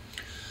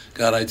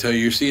 God, I tell you,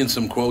 you're seeing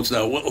some quotes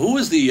now. Who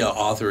is the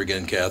author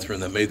again, Catherine,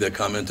 that made that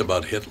comment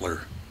about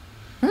Hitler?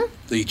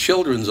 The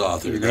children's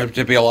author. You're going to have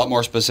to be a lot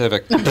more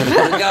specific. The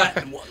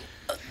guy,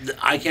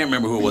 I can't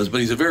remember who it was,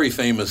 but he's a very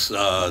famous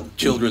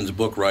children's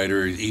book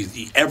writer.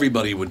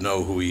 Everybody would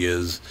know who he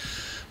is.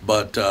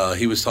 But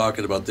he was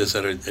talking about this,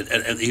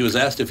 and he was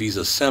asked if he's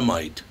a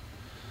Semite.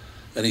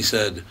 And he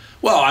said,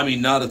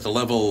 not at the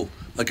level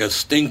like a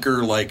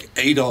stinker like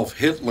Adolf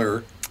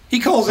Hitler. He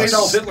calls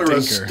Adolf Hitler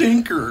a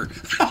stinker.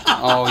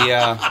 Oh,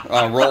 yeah.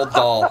 Roald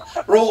Dahl.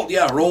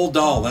 Roald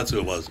Dahl. That's who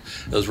it was.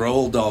 It was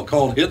Roald Dahl.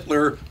 Called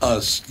Hitler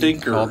a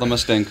stinker. Called him a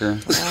stinker.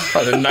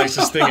 Probably the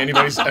nicest thing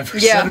anybody's ever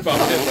said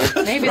about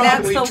Hitler. Maybe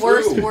that's the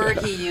worst word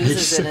he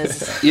uses in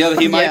his... Yeah,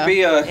 he might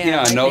be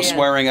a no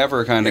swearing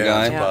ever kind of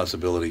guy. That's a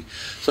possibility.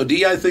 So,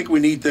 Dee, I think we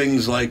need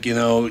things like,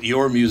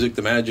 your music,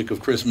 The Magic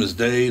of Christmas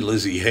Day,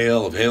 Lizzie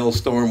Hale of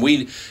Hailstorm.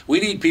 We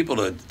need people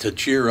to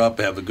cheer up,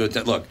 have a good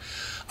time. Look,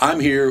 I'm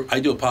here.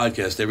 I do a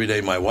podcast every day.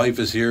 My wife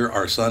is here.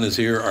 Our son is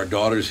here. Our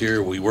daughter's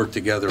here. We work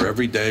together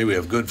every day. We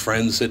have good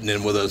friends sitting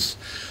in with us.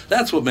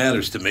 That's what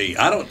matters to me.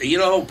 I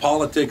don't,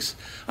 politics,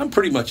 I'm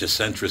pretty much a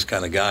centrist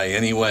kind of guy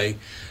anyway.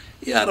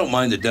 Yeah, I don't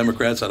mind the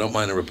Democrats. I don't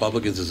mind the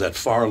Republicans. It's that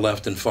far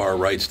left and far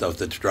right stuff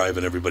that's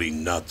driving everybody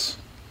nuts.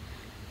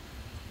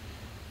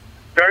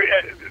 Very,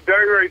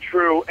 very, very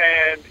true.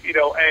 And,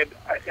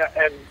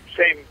 and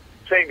same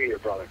here,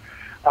 brother,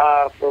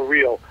 for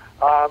real.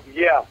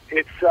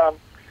 It's...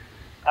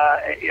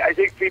 I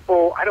think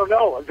people, I don't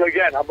know.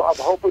 Again, I'm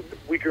hoping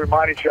we can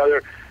remind each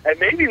other. And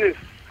maybe this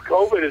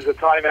COVID is a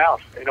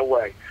timeout in a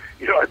way.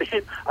 You know what I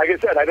mean? Like I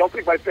said, I don't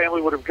think my family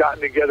would have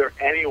gotten together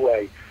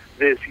anyway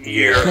this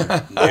year.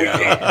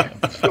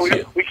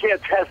 We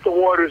can't test the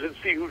waters and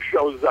see who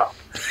shows up.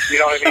 You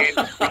know what I mean?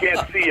 We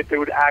can't see if there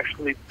would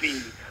actually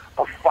be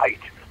a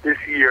fight this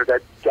year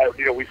that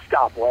we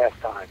stopped last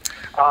time.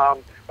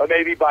 But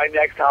maybe by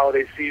next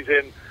holiday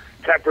season,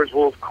 tempers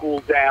will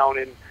cool down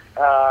and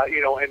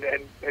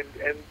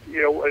and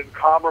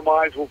calmer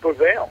minds will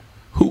prevail.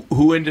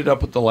 Who ended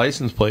up with the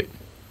license plate?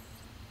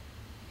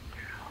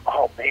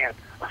 Oh man,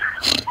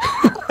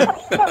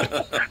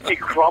 he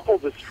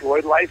crumpled,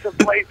 destroyed license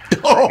plate.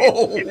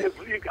 Oh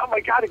my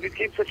God, it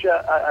became such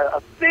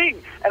a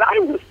thing. And I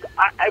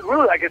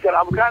really, like I said,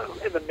 I'm kind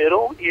of in the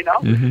middle,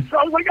 Mm-hmm. So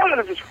I was like, oh,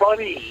 this is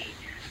funny.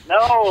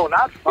 No,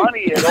 not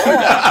funny at all.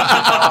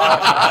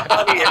 Not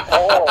funny at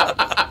all.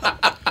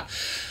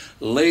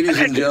 Ladies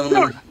and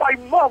gentlemen, my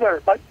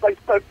mother, my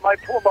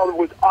poor mother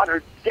was on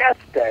her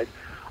deathbed,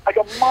 like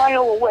a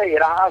mile away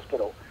in a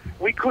hospital.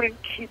 We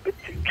couldn't keep it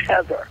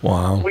together.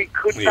 Wow. We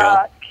could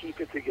not keep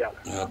it together.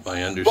 Yep,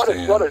 I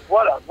understand.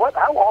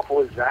 How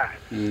awful is that?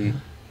 Mm.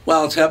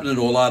 Well, it's happening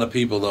to a lot of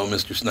people, though,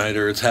 Mr.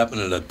 Snider. It's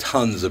happening to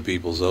tons of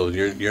people, so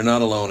you're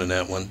not alone in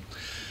that one.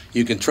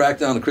 You can track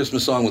down a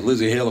Christmas song with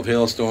Lizzie Hale of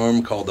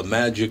Hailstorm called The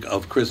Magic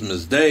of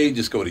Christmas Day.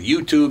 Just go to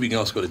YouTube. You can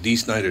also go to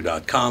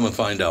DeeSnider.com and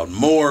find out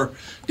more.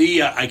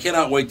 Dee, I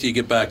cannot wait till you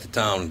get back to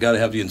town. Got to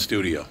have you in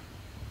studio.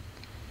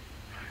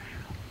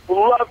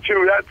 Love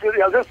to. That's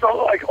this is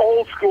like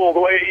old school, the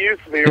way it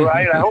used to be,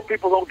 right? I hope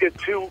people don't get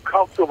too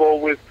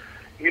comfortable with,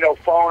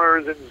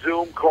 phoners and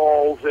Zoom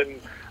calls and,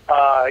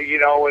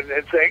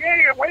 and saying,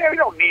 hey, we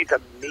don't need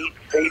to meet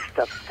face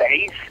to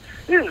face.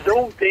 This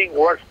Zoom thing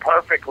works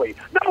perfectly.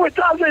 No, it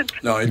doesn't.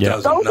 No, it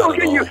doesn't. Don't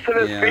get used to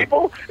this,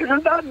 people. This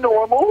is not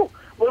normal.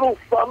 Little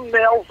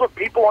thumbnails of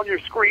people on your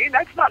screen.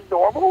 That's not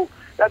normal.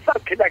 That's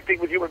not connecting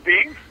with human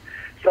beings.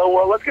 So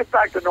let's get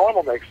back to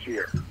normal next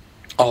year.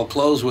 I'll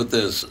close with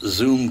this.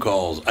 Zoom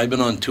calls. I've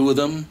been on 2 of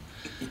them.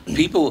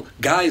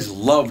 Guys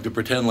love to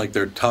pretend like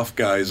they're tough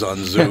guys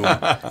on Zoom.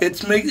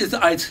 It's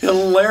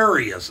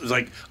hilarious. It's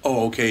like,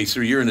 oh, okay,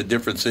 so you're in a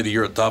different city.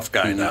 You're a tough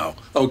guy now.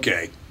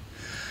 Okay.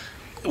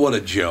 What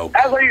a joke.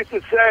 As I used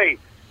to say,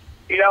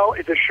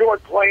 it's a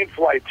short plane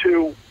flight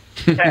to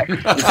X.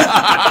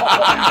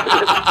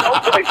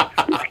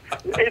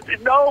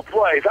 It's no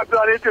place. I've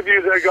done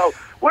interviews that go,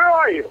 where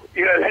are you?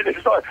 And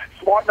it's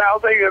smart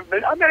mouthing.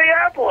 I'm in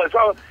Minneapolis.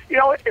 So,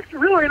 it's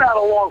really not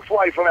a long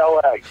flight from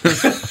L.A.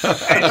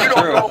 And you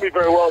don't know me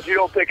very well, so you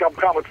don't think I'm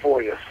coming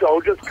for you. So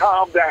just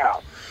calm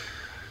down.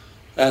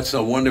 That's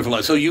a wonderful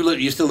life. So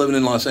you're still living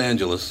in Los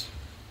Angeles?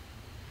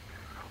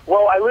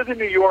 Well, I lived in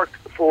New York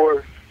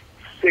for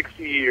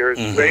 60 years,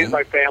 raised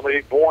my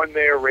family, born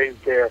there,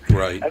 raised there.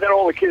 Right. And then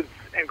all the kids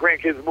and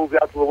grandkids moved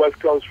out to the West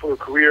Coast for a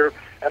career.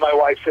 And my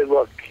wife said,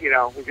 look, we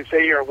can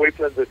stay here and wait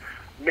for them to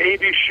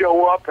maybe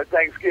show up at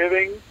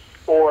Thanksgiving,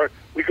 or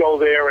we go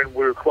there and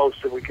we're close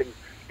and we can,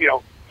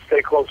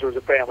 stay closer as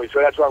a family. So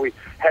that's why we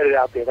headed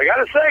out there. But I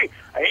got to say,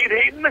 I ain't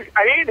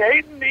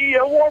hating the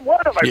warm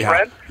weather, my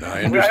friend.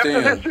 I understand.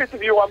 After this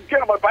interview, I'm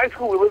getting on my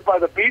bicycle. We live by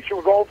the beach and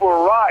we're going for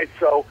a ride.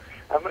 So,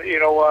 I'm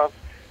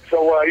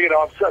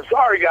so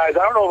sorry, guys. I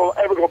don't know if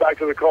I'll ever go back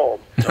to the cold.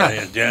 I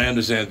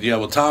understand. Yeah,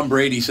 well, Tom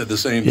Brady said the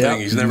same thing.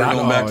 He's never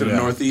going back to the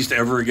Northeast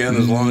ever again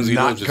as long as he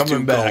lives. It's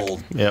too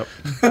cold. Yep.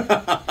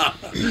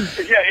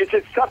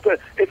 It's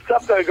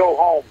tough to go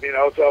home,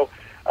 so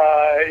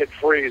it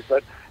freezes.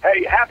 But,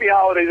 hey, happy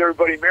holidays,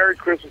 everybody. Merry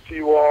Christmas to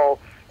you all.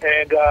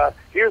 And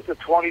here's the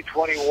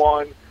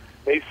 2021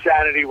 May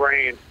Sanity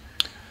Reign.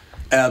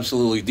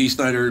 Absolutely. Dee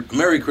Snider,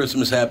 Merry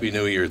Christmas, Happy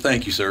New Year.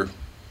 Thank you, sir.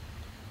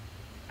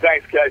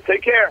 Thanks, guys.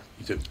 Take care.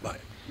 You too. Bye.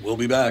 We'll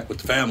be back with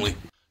the family.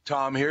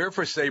 Tom here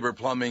for Sabre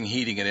Plumbing,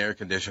 Heating, and Air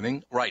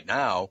Conditioning. Right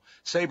now,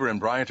 Sabre and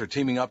Bryant are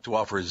teaming up to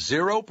offer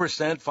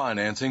 0%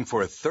 financing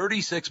for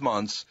 36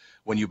 months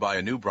when you buy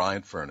a new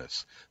Bryant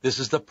furnace. This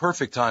is the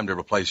perfect time to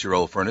replace your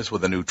old furnace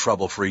with a new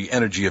trouble-free,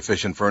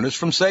 energy-efficient furnace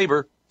from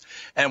Sabre.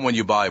 And when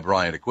you buy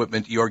Bryant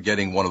equipment, you're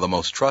getting one of the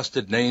most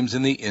trusted names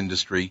in the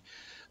industry.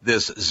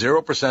 This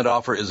 0%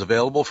 offer is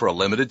available for a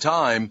limited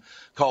time.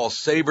 Call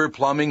Sabre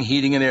Plumbing,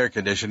 Heating, and Air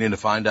Conditioning to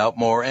find out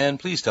more, and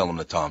please tell them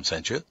that Tom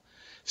sent you.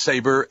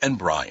 Sabre and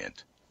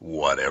Bryant,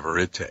 whatever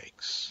it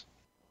takes.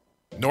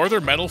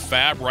 Northern Metal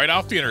Fab, right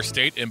off the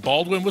interstate in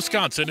Baldwin,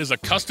 Wisconsin, is a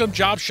custom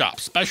job shop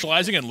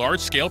specializing in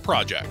large-scale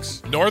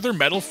projects. Northern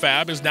Metal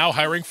Fab is now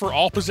hiring for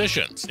all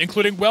positions,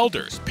 including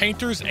welders,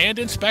 painters, and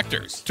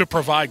inspectors, to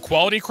provide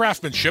quality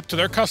craftsmanship to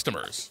their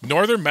customers.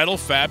 Northern Metal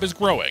Fab is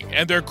growing,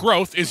 and their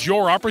growth is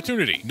your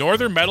opportunity.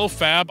 Northern Metal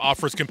Fab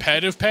offers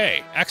competitive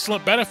pay,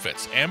 excellent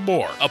benefits, and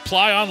more.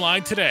 Apply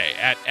online today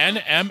at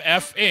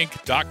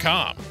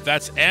nmfinc.com.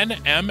 That's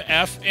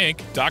nmfinc.com.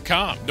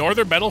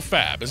 Northern Metal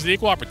Fab is the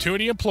equal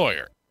opportunity employer.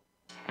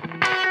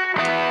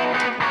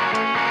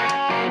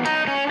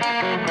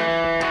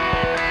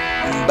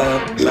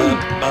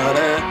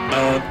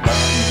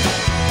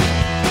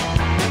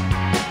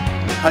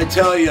 I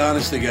tell you,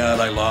 honest to God,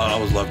 I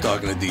always love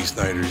talking to Dee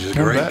Snider. He's a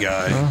great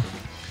guy.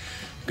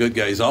 Good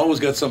guy. He's always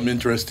got something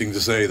interesting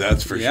to say,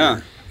 that's for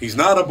sure. He's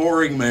not a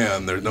boring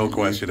man. There's no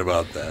question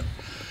about that.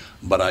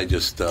 But I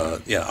just,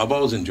 I've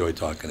always enjoyed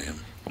talking to him.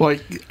 Well,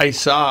 I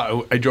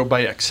drove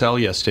by Excel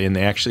yesterday, and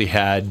they actually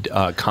had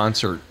a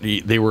concert.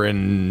 They were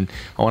in,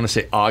 I want to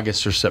say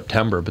August or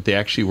September, but they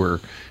actually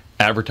were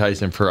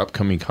advertising for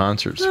upcoming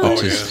concerts.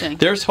 Interesting.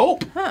 There's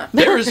hope. Huh.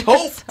 There's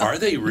hope. Are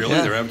they really?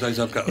 Yeah. They're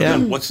advertising upcoming. Yeah.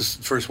 What's the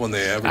first one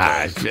they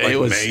advertised?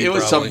 It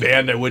was some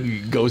band I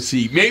wouldn't go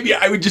see. Maybe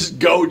I would just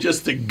go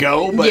to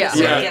go, but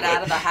get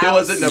out of the house. It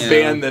wasn't a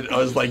band that I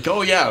was like,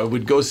 oh yeah, I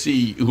would go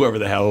see whoever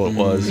the hell it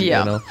was. You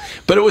know?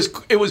 But it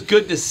was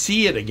good to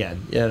see it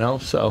again.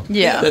 So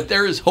that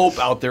there is hope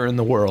out there in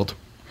the world.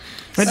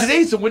 And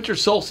today's the winter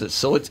solstice,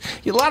 so it's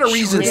a lot of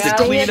reasons to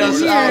clean us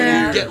out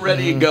and get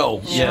ready to go.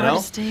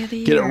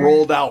 Get it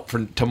rolled out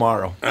for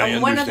tomorrow.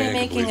 When are they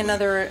making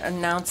another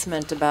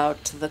announcement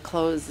about the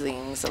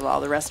closings of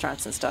all the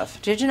restaurants and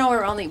stuff? Did you know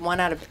we're only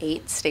 1 out of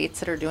 8 states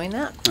that are doing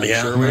that? I'm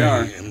sure we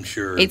are. I'm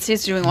sure. 8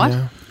 states doing what?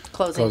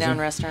 Closing down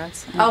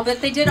restaurants. Oh,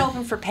 but they did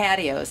open for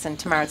patios, and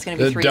tomorrow it's going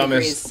to be 3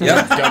 dumbest, degrees.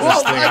 Yeah.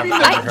 Dumbest thing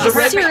I've ever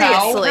heard.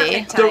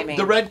 Seriously.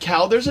 The Red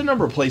Cow, there's a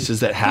number of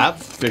places that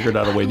have figured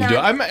out a way to do it.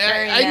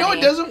 I know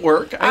it doesn't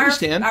work. I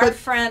understand. Our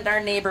friend,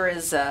 our neighbor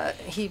is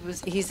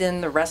he's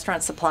in the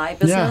restaurant supply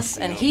business,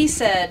 and he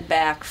said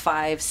back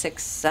 5,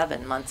 6,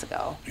 7 months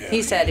ago,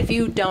 he said if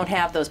you don't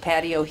have those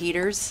patio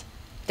heaters,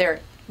 they're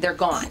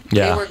gone.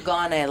 Yeah. They were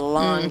gone a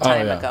long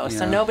time ago.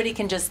 So nobody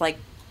can just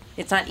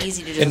it's not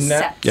easy to just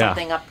set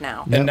something up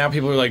now. And now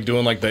people are like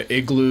doing like the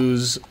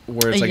igloos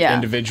where it's like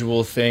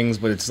individual things,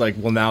 but it's like,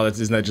 well, now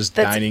isn't that just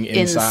dining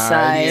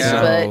inside?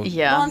 Well,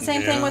 and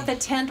same thing with the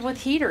tent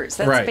with heaters.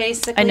 That's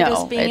basically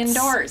just being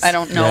indoors. I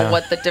don't know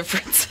what the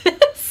difference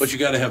is. But you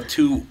got to have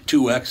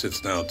two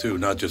exits now too,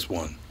 not just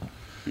one.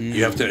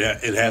 You have to.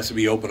 It has to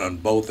be open on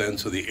both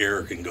ends so the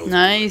air can go.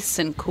 Nice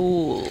and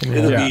cool.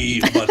 It'll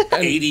be about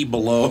 80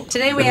 below.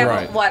 Today we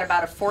have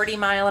about a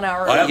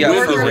 40-mile-an-hour wind.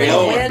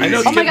 I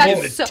know. Oh my God!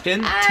 In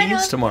the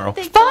teens tomorrow.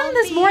 Fun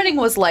this morning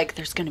was like,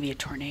 there's going to be a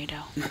tornado,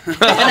 and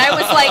I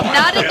was like,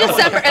 not in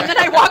December. And then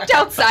I walked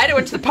outside. I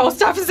went to the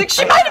post office. Like,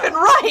 she might have been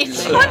right.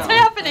 What's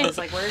happening? It's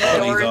like, where's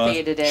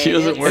Dorothy today? She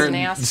wasn't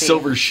wearing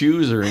silver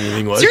shoes or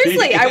anything, was she?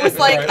 Seriously, I was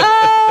like,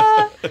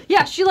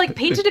 yeah. She like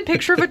painted a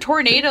picture of a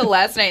tornado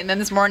last night, and then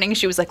this morning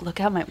she was like, look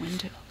out my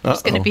window.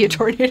 There's going to be a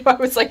tornado. I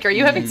was like, are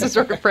you having some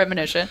sort of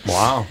premonition?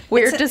 Wow.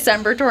 Weird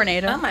December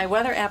tornado. Oh, my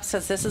weather app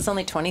says this is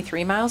only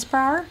 23 miles per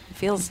hour. It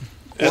feels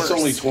That's worse.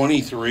 only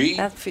 23?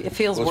 It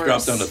feels worse. It's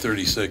dropped down to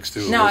 36,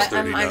 too. No,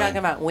 I'm talking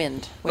about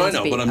wind. No, I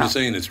know, but I'm just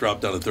saying it's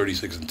dropped down to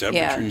 36 in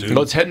temperature, too.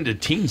 No, it's heading to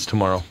teens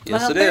tomorrow.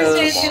 Well,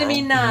 Thursday's going to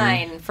be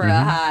 9 for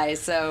a high,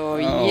 so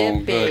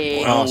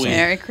yippee. Awesome.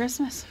 Merry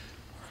Christmas.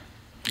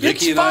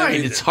 It's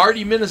fine. It's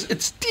Hardy, Minnesota.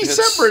 It's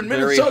December in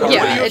Minnesota.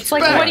 Yeah, it's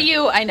like, what do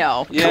you? I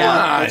know.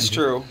 Yeah, that's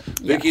true.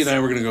 Vicki and I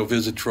were going to go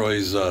visit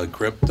Troy's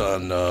crypt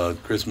on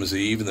Christmas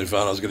Eve, and they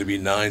found it was going to be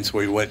 9, so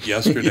we went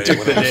yesterday.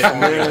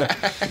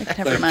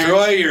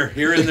 Troy,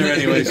 you're in there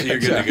anyway, so you're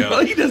good to go.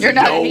 Well, he doesn't You're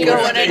not know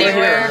going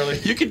anywhere.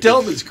 You can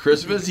tell him it's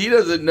Christmas. He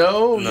doesn't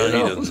know. No, he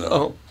doesn't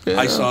know. So, yeah.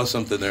 I saw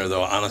something there,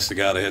 though. Honest to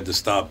God, I had to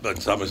stop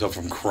myself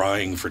from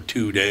crying for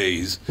 2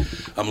 days.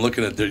 I'm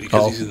looking at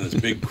because he's in this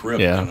big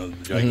crypt,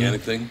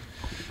 gigantic thing.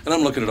 And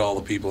I'm looking at all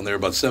the people in there.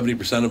 About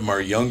 70% of them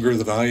are younger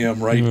than I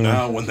am right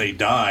now when they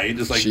died.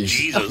 It's like,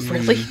 Jesus. Oh,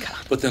 really?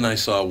 But then I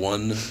saw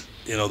one,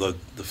 the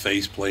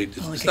faceplate.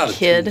 It's not a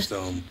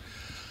tombstone.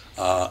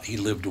 He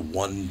lived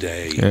 1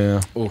 day.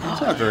 Yeah.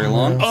 It's not very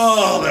long.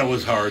 Oh, that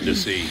was hard to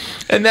see.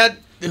 And that,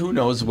 who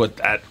knows what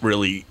that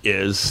really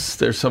is.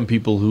 There's some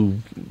people who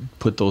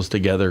put those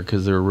together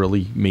because they're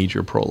really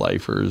major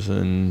pro-lifers,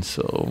 and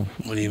so.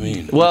 What do you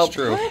mean? Well, That's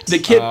true. The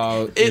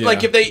kid,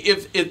 like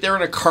if they're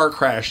in a car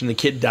crash and the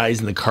kid dies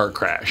in the car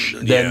crash,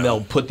 then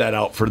they'll put that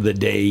out for the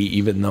day,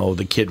 even though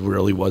the kid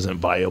really wasn't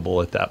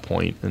viable at that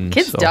point. And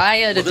kids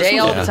die at a day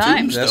all the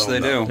time. Yes, they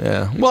do.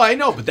 Yeah. Well, I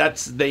know, but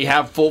they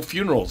have full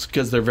funerals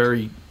because they're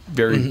very,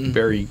 very,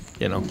 very,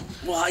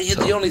 Well,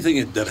 the only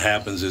thing that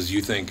happens is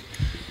you think,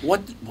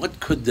 what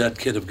could that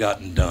kid have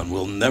gotten done?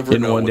 We'll never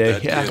know what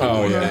that kid in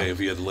one day if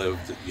he had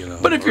lived,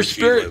 But if your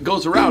spirit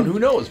goes around, who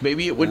knows?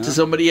 Maybe it went to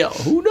somebody else.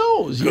 Who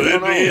knows? You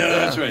don't know. Yeah,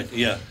 that's right.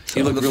 Yeah.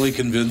 You look really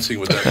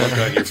convincing with that look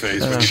on your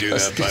face when you do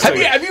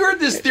that. Have you heard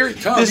this theory?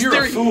 Tom,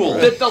 you're a fool.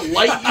 That the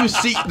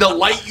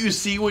light you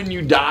see when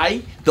you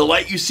die, the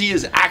light you see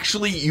is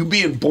actually you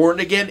being born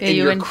again, and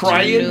you're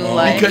crying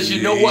because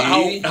you know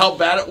how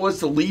bad it was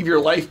to leave your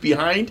life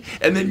behind,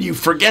 and then you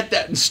forget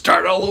that and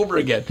start all over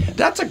again.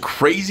 That's a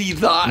crazy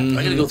thought. I'm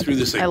gonna go through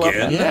this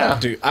again. Yeah,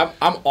 dude,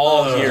 I'm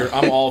all here.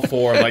 I'm all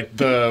for like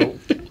the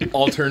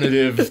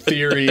alternative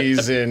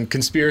theories and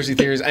conspiracy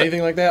theories,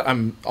 anything like that.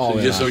 I'm all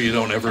in. Just so you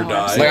don't ever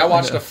die. Like I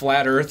watched a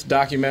Flat Earth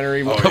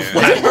documentary.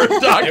 Flat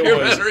Earth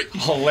documentary. It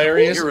was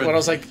hilarious. When I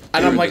was like,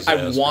 and I'm like,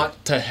 I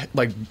want to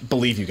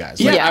believe you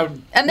guys. Like, Yeah,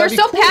 and they're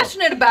so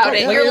passionate about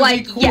it. You're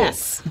like,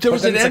 yes. There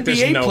was an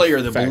NBA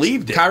player that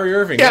believed it. Kyrie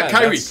Irving. Yeah,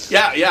 Kyrie.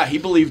 Yeah, he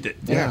believed it.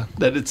 Yeah,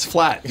 that it's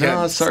flat.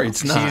 No, sorry,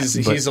 it's not.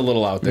 He's a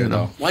little out there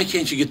though. Why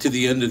can't you get to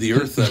the end of the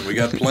earth then? We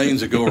got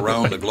planes that go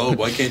around the globe.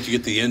 Why can't you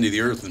get to the end of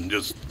the earth and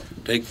just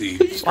take the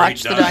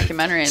watch the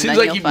documentary and Seems then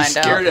like you'll he'd be find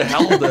scared out. of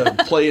hell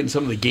to play in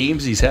some of the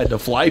games he's had to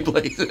fly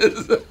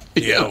places.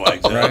 Yeah,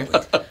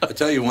 exactly. I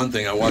tell you one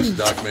thing. I watched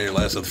the documentary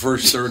the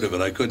first third of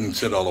it. I couldn't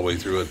sit all the way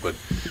through it, but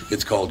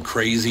it's called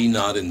Crazy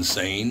Not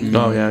Insane.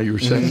 Oh yeah, you were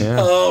saying. Yeah.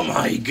 Oh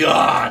my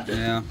God.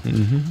 Yeah.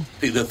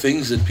 The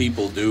things that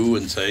people do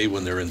and say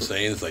when they're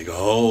insane, it's like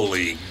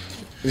holy.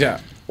 Yeah.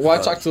 Well,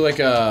 I talked to like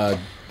a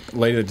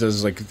lady that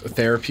does like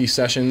therapy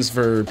sessions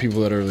for people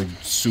that are like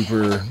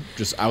super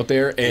just out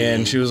there,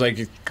 and she was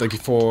like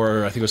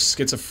for I think it was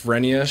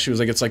schizophrenia. She was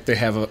like it's like they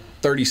have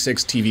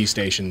 36 TV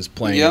stations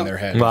playing in their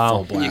head. Wow.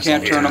 Full blast. You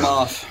can't turn them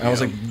off. And I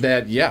was like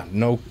that. Yeah.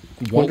 No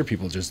wonder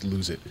people just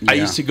lose it. I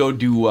used to go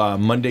do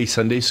Monday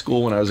Sunday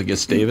school when I was at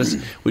Gustavus.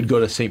 We'd go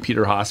to St.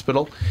 Peter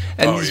Hospital,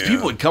 and these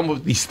people would come up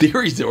with these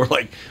theories that were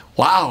like,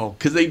 wow,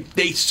 because they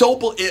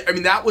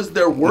that was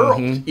their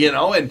world,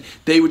 and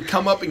they would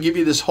come up and give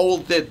you this whole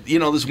that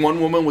this one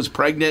woman was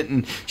pregnant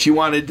and she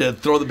wanted to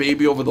throw the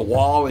baby over the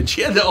wall, and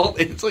she had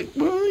it's like,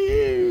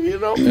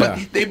 well,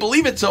 but they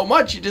believe it so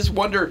much, you just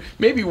wonder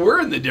maybe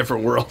we're in the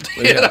different world,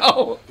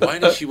 Why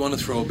did she want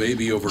to throw a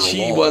baby over a wall?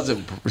 She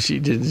wasn't. She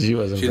didn't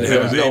have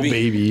there was no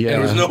baby. Yeah.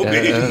 There was no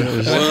baby.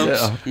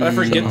 I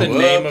forget the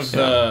name of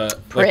the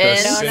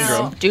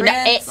syndrome. Do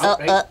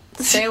not.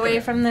 Stay away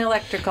from the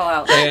electrical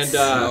outlets.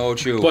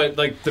 And but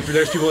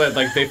there's people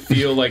that they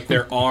feel like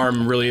their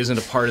arm really isn't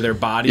a part of their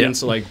body, and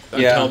so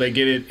until they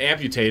get it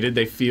amputated,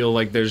 they feel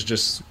like there's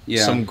just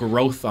some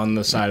growth on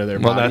the side of their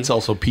body. Well, that's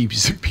also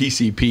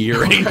PCP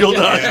or angel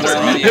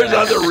dust. There's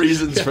other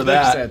reasons for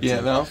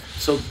that.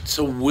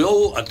 So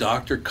will a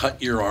doctor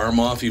cut your arm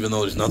off even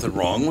though there's nothing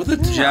wrong with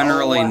it?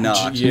 Generally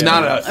not.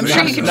 Yeah. I'm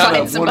sure you can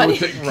find somebody.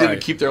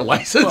 Didn't keep their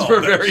license for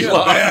very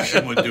long.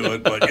 Basham would do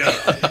it, but The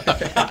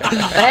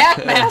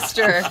Hackmaster.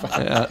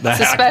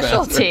 It's a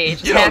specialty.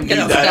 You don't need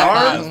that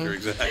arm.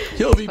 Exactly.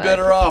 He'll be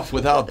better off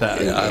without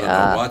that. I don't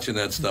know. Watching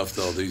that stuff,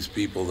 though, these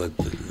people that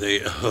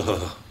they...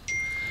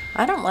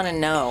 I don't want to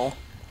know,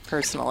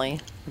 personally,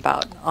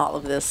 about all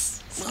of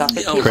this stuff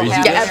that crazy. people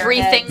have in their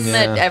everything heads.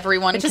 that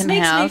everyone It just can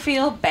makes have. me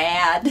feel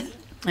bad.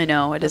 I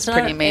know, it is It's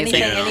pretty not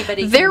amazing. anything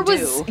anybody There can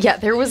was do.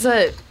 there was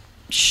a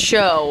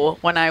show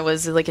when I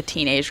was a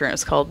teenager, and it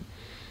was called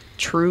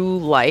True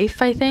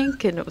Life, I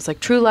think, and it was like,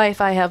 True Life,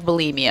 I have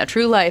bulimia.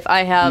 True Life,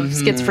 I have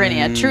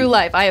schizophrenia. True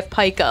Life, I have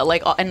pica.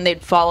 And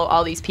they'd follow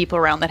all these people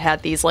around that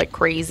had these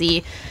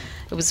crazy.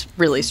 It was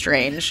really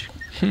strange,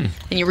 and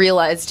you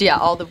realized,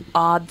 all the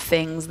odd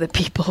things that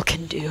people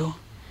can do.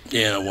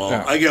 Yeah,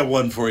 well, I got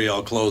one for you.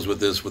 I'll close with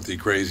this, with the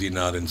crazy,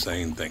 not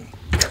insane thing.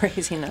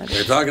 Crazy not.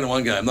 They're talking to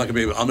one guy. I'm not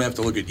going to have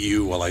to look at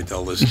you while I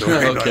tell this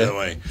story, by the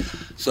way.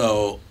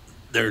 So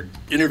they're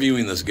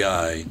interviewing this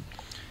guy.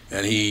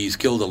 And he's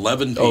killed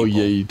 11 people. Oh,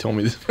 yeah, you told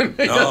me this.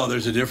 No,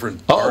 there's a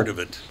different part of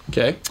it.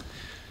 Okay.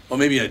 Well,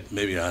 maybe I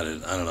did. I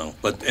don't know.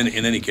 But in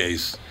any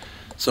case,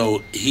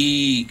 so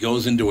he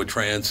goes into a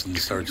trance and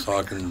starts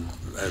talking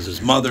as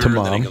his mother, and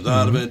then he comes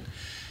out of it.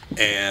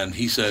 And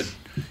he said,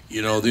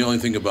 the only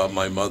thing about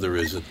my mother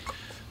is that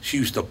she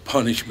used to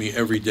punish me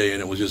every day, and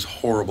it was just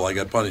horrible. I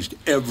got punished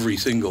every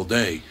single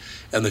day.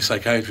 And the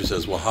psychiatrist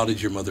says, well, how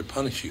did your mother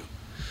punish you?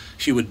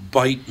 She would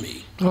bite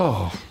me.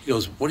 Oh. He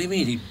goes, what do you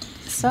mean?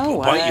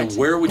 So bite you?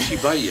 Where would she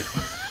bite you?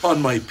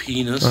 On my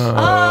penis. Oh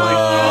my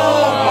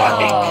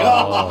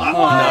God!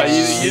 No,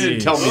 you didn't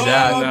tell me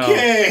that.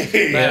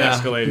 Okay, that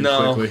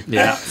escalated quickly.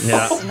 Yeah.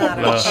 That's not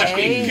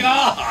okay. Oh my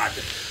God!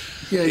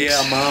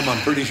 Yeah, Mom,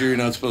 I'm pretty sure you're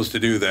not supposed to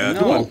do that.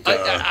 No,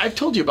 I've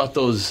told you about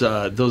those.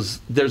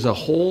 There's a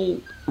whole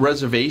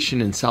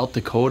reservation in South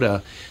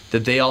Dakota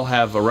that they all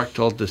have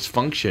erectile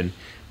dysfunction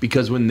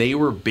because when they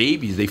were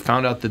babies, they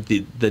found out that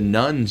the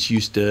nuns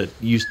used to.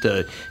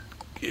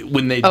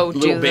 When they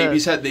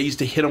babies they used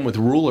to hit them with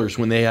rulers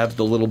when they have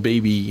the little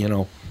baby,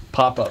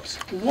 pop-ups.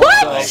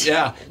 What?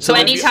 So, So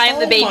anytime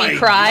the baby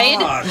cried?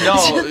 No,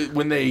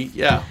 when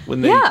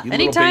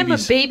anytime a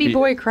baby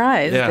boy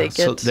cries, they get...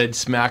 so they'd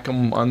smack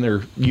them on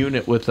their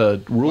unit with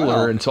a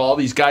ruler, and so all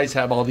these guys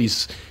have all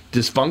these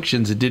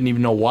dysfunctions and didn't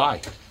even know why.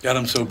 God,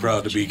 I'm so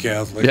proud to be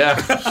Catholic. Yeah.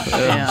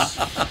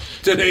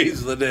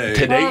 Today's the day.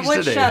 It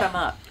would shut him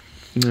up.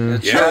 Yeah,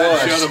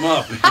 shut him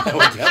up. That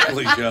would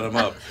definitely shut him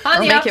up. On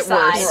the make it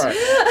worse.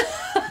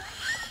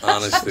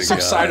 Honest to Some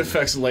God. side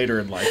effects later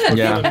in life.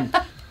 Yeah.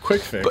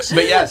 Quick fix.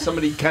 But yeah,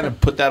 somebody kind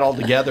of put that all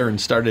together and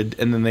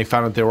then they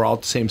found out they were all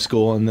at the same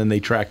school, and then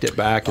they tracked it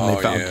back, and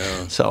they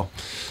found so.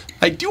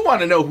 I do want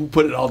to know who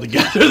put it all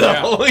together,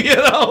 though.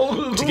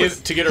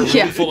 To get a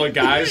room full of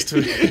guys to.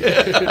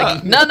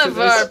 None of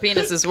our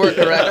penises work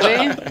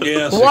correctly.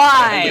 Yes.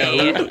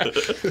 Why?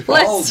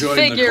 Let's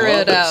figure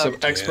it out. Some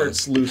expert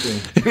sleuthing.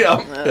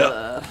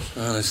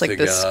 Honest It's like to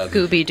the God.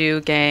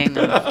 Scooby-Doo gang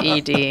of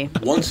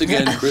ED. Once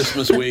again,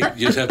 Christmas week,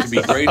 you just have to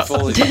be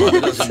grateful that your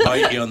mother doesn't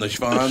bite you on the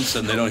schwanz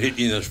and they don't hit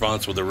you in the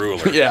schwanz with a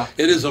ruler. Yeah.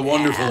 It is a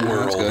wonderful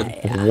world.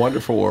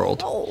 Wonderful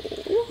world.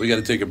 We got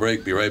to take a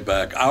break. Be right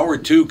back. Hour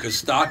 2,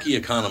 Kostaki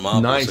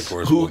Economopoulos, Nice. of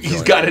course.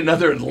 He's got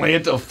another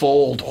Atlanta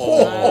fold.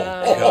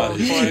 God,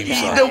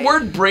 The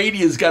word Brady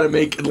has got to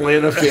make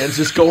Atlanta fans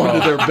just go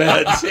into their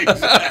beds.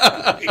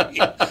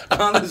 Exactly.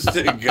 Honest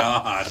to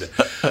God.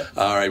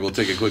 All right, we'll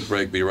take a quick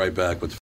break. Be right back with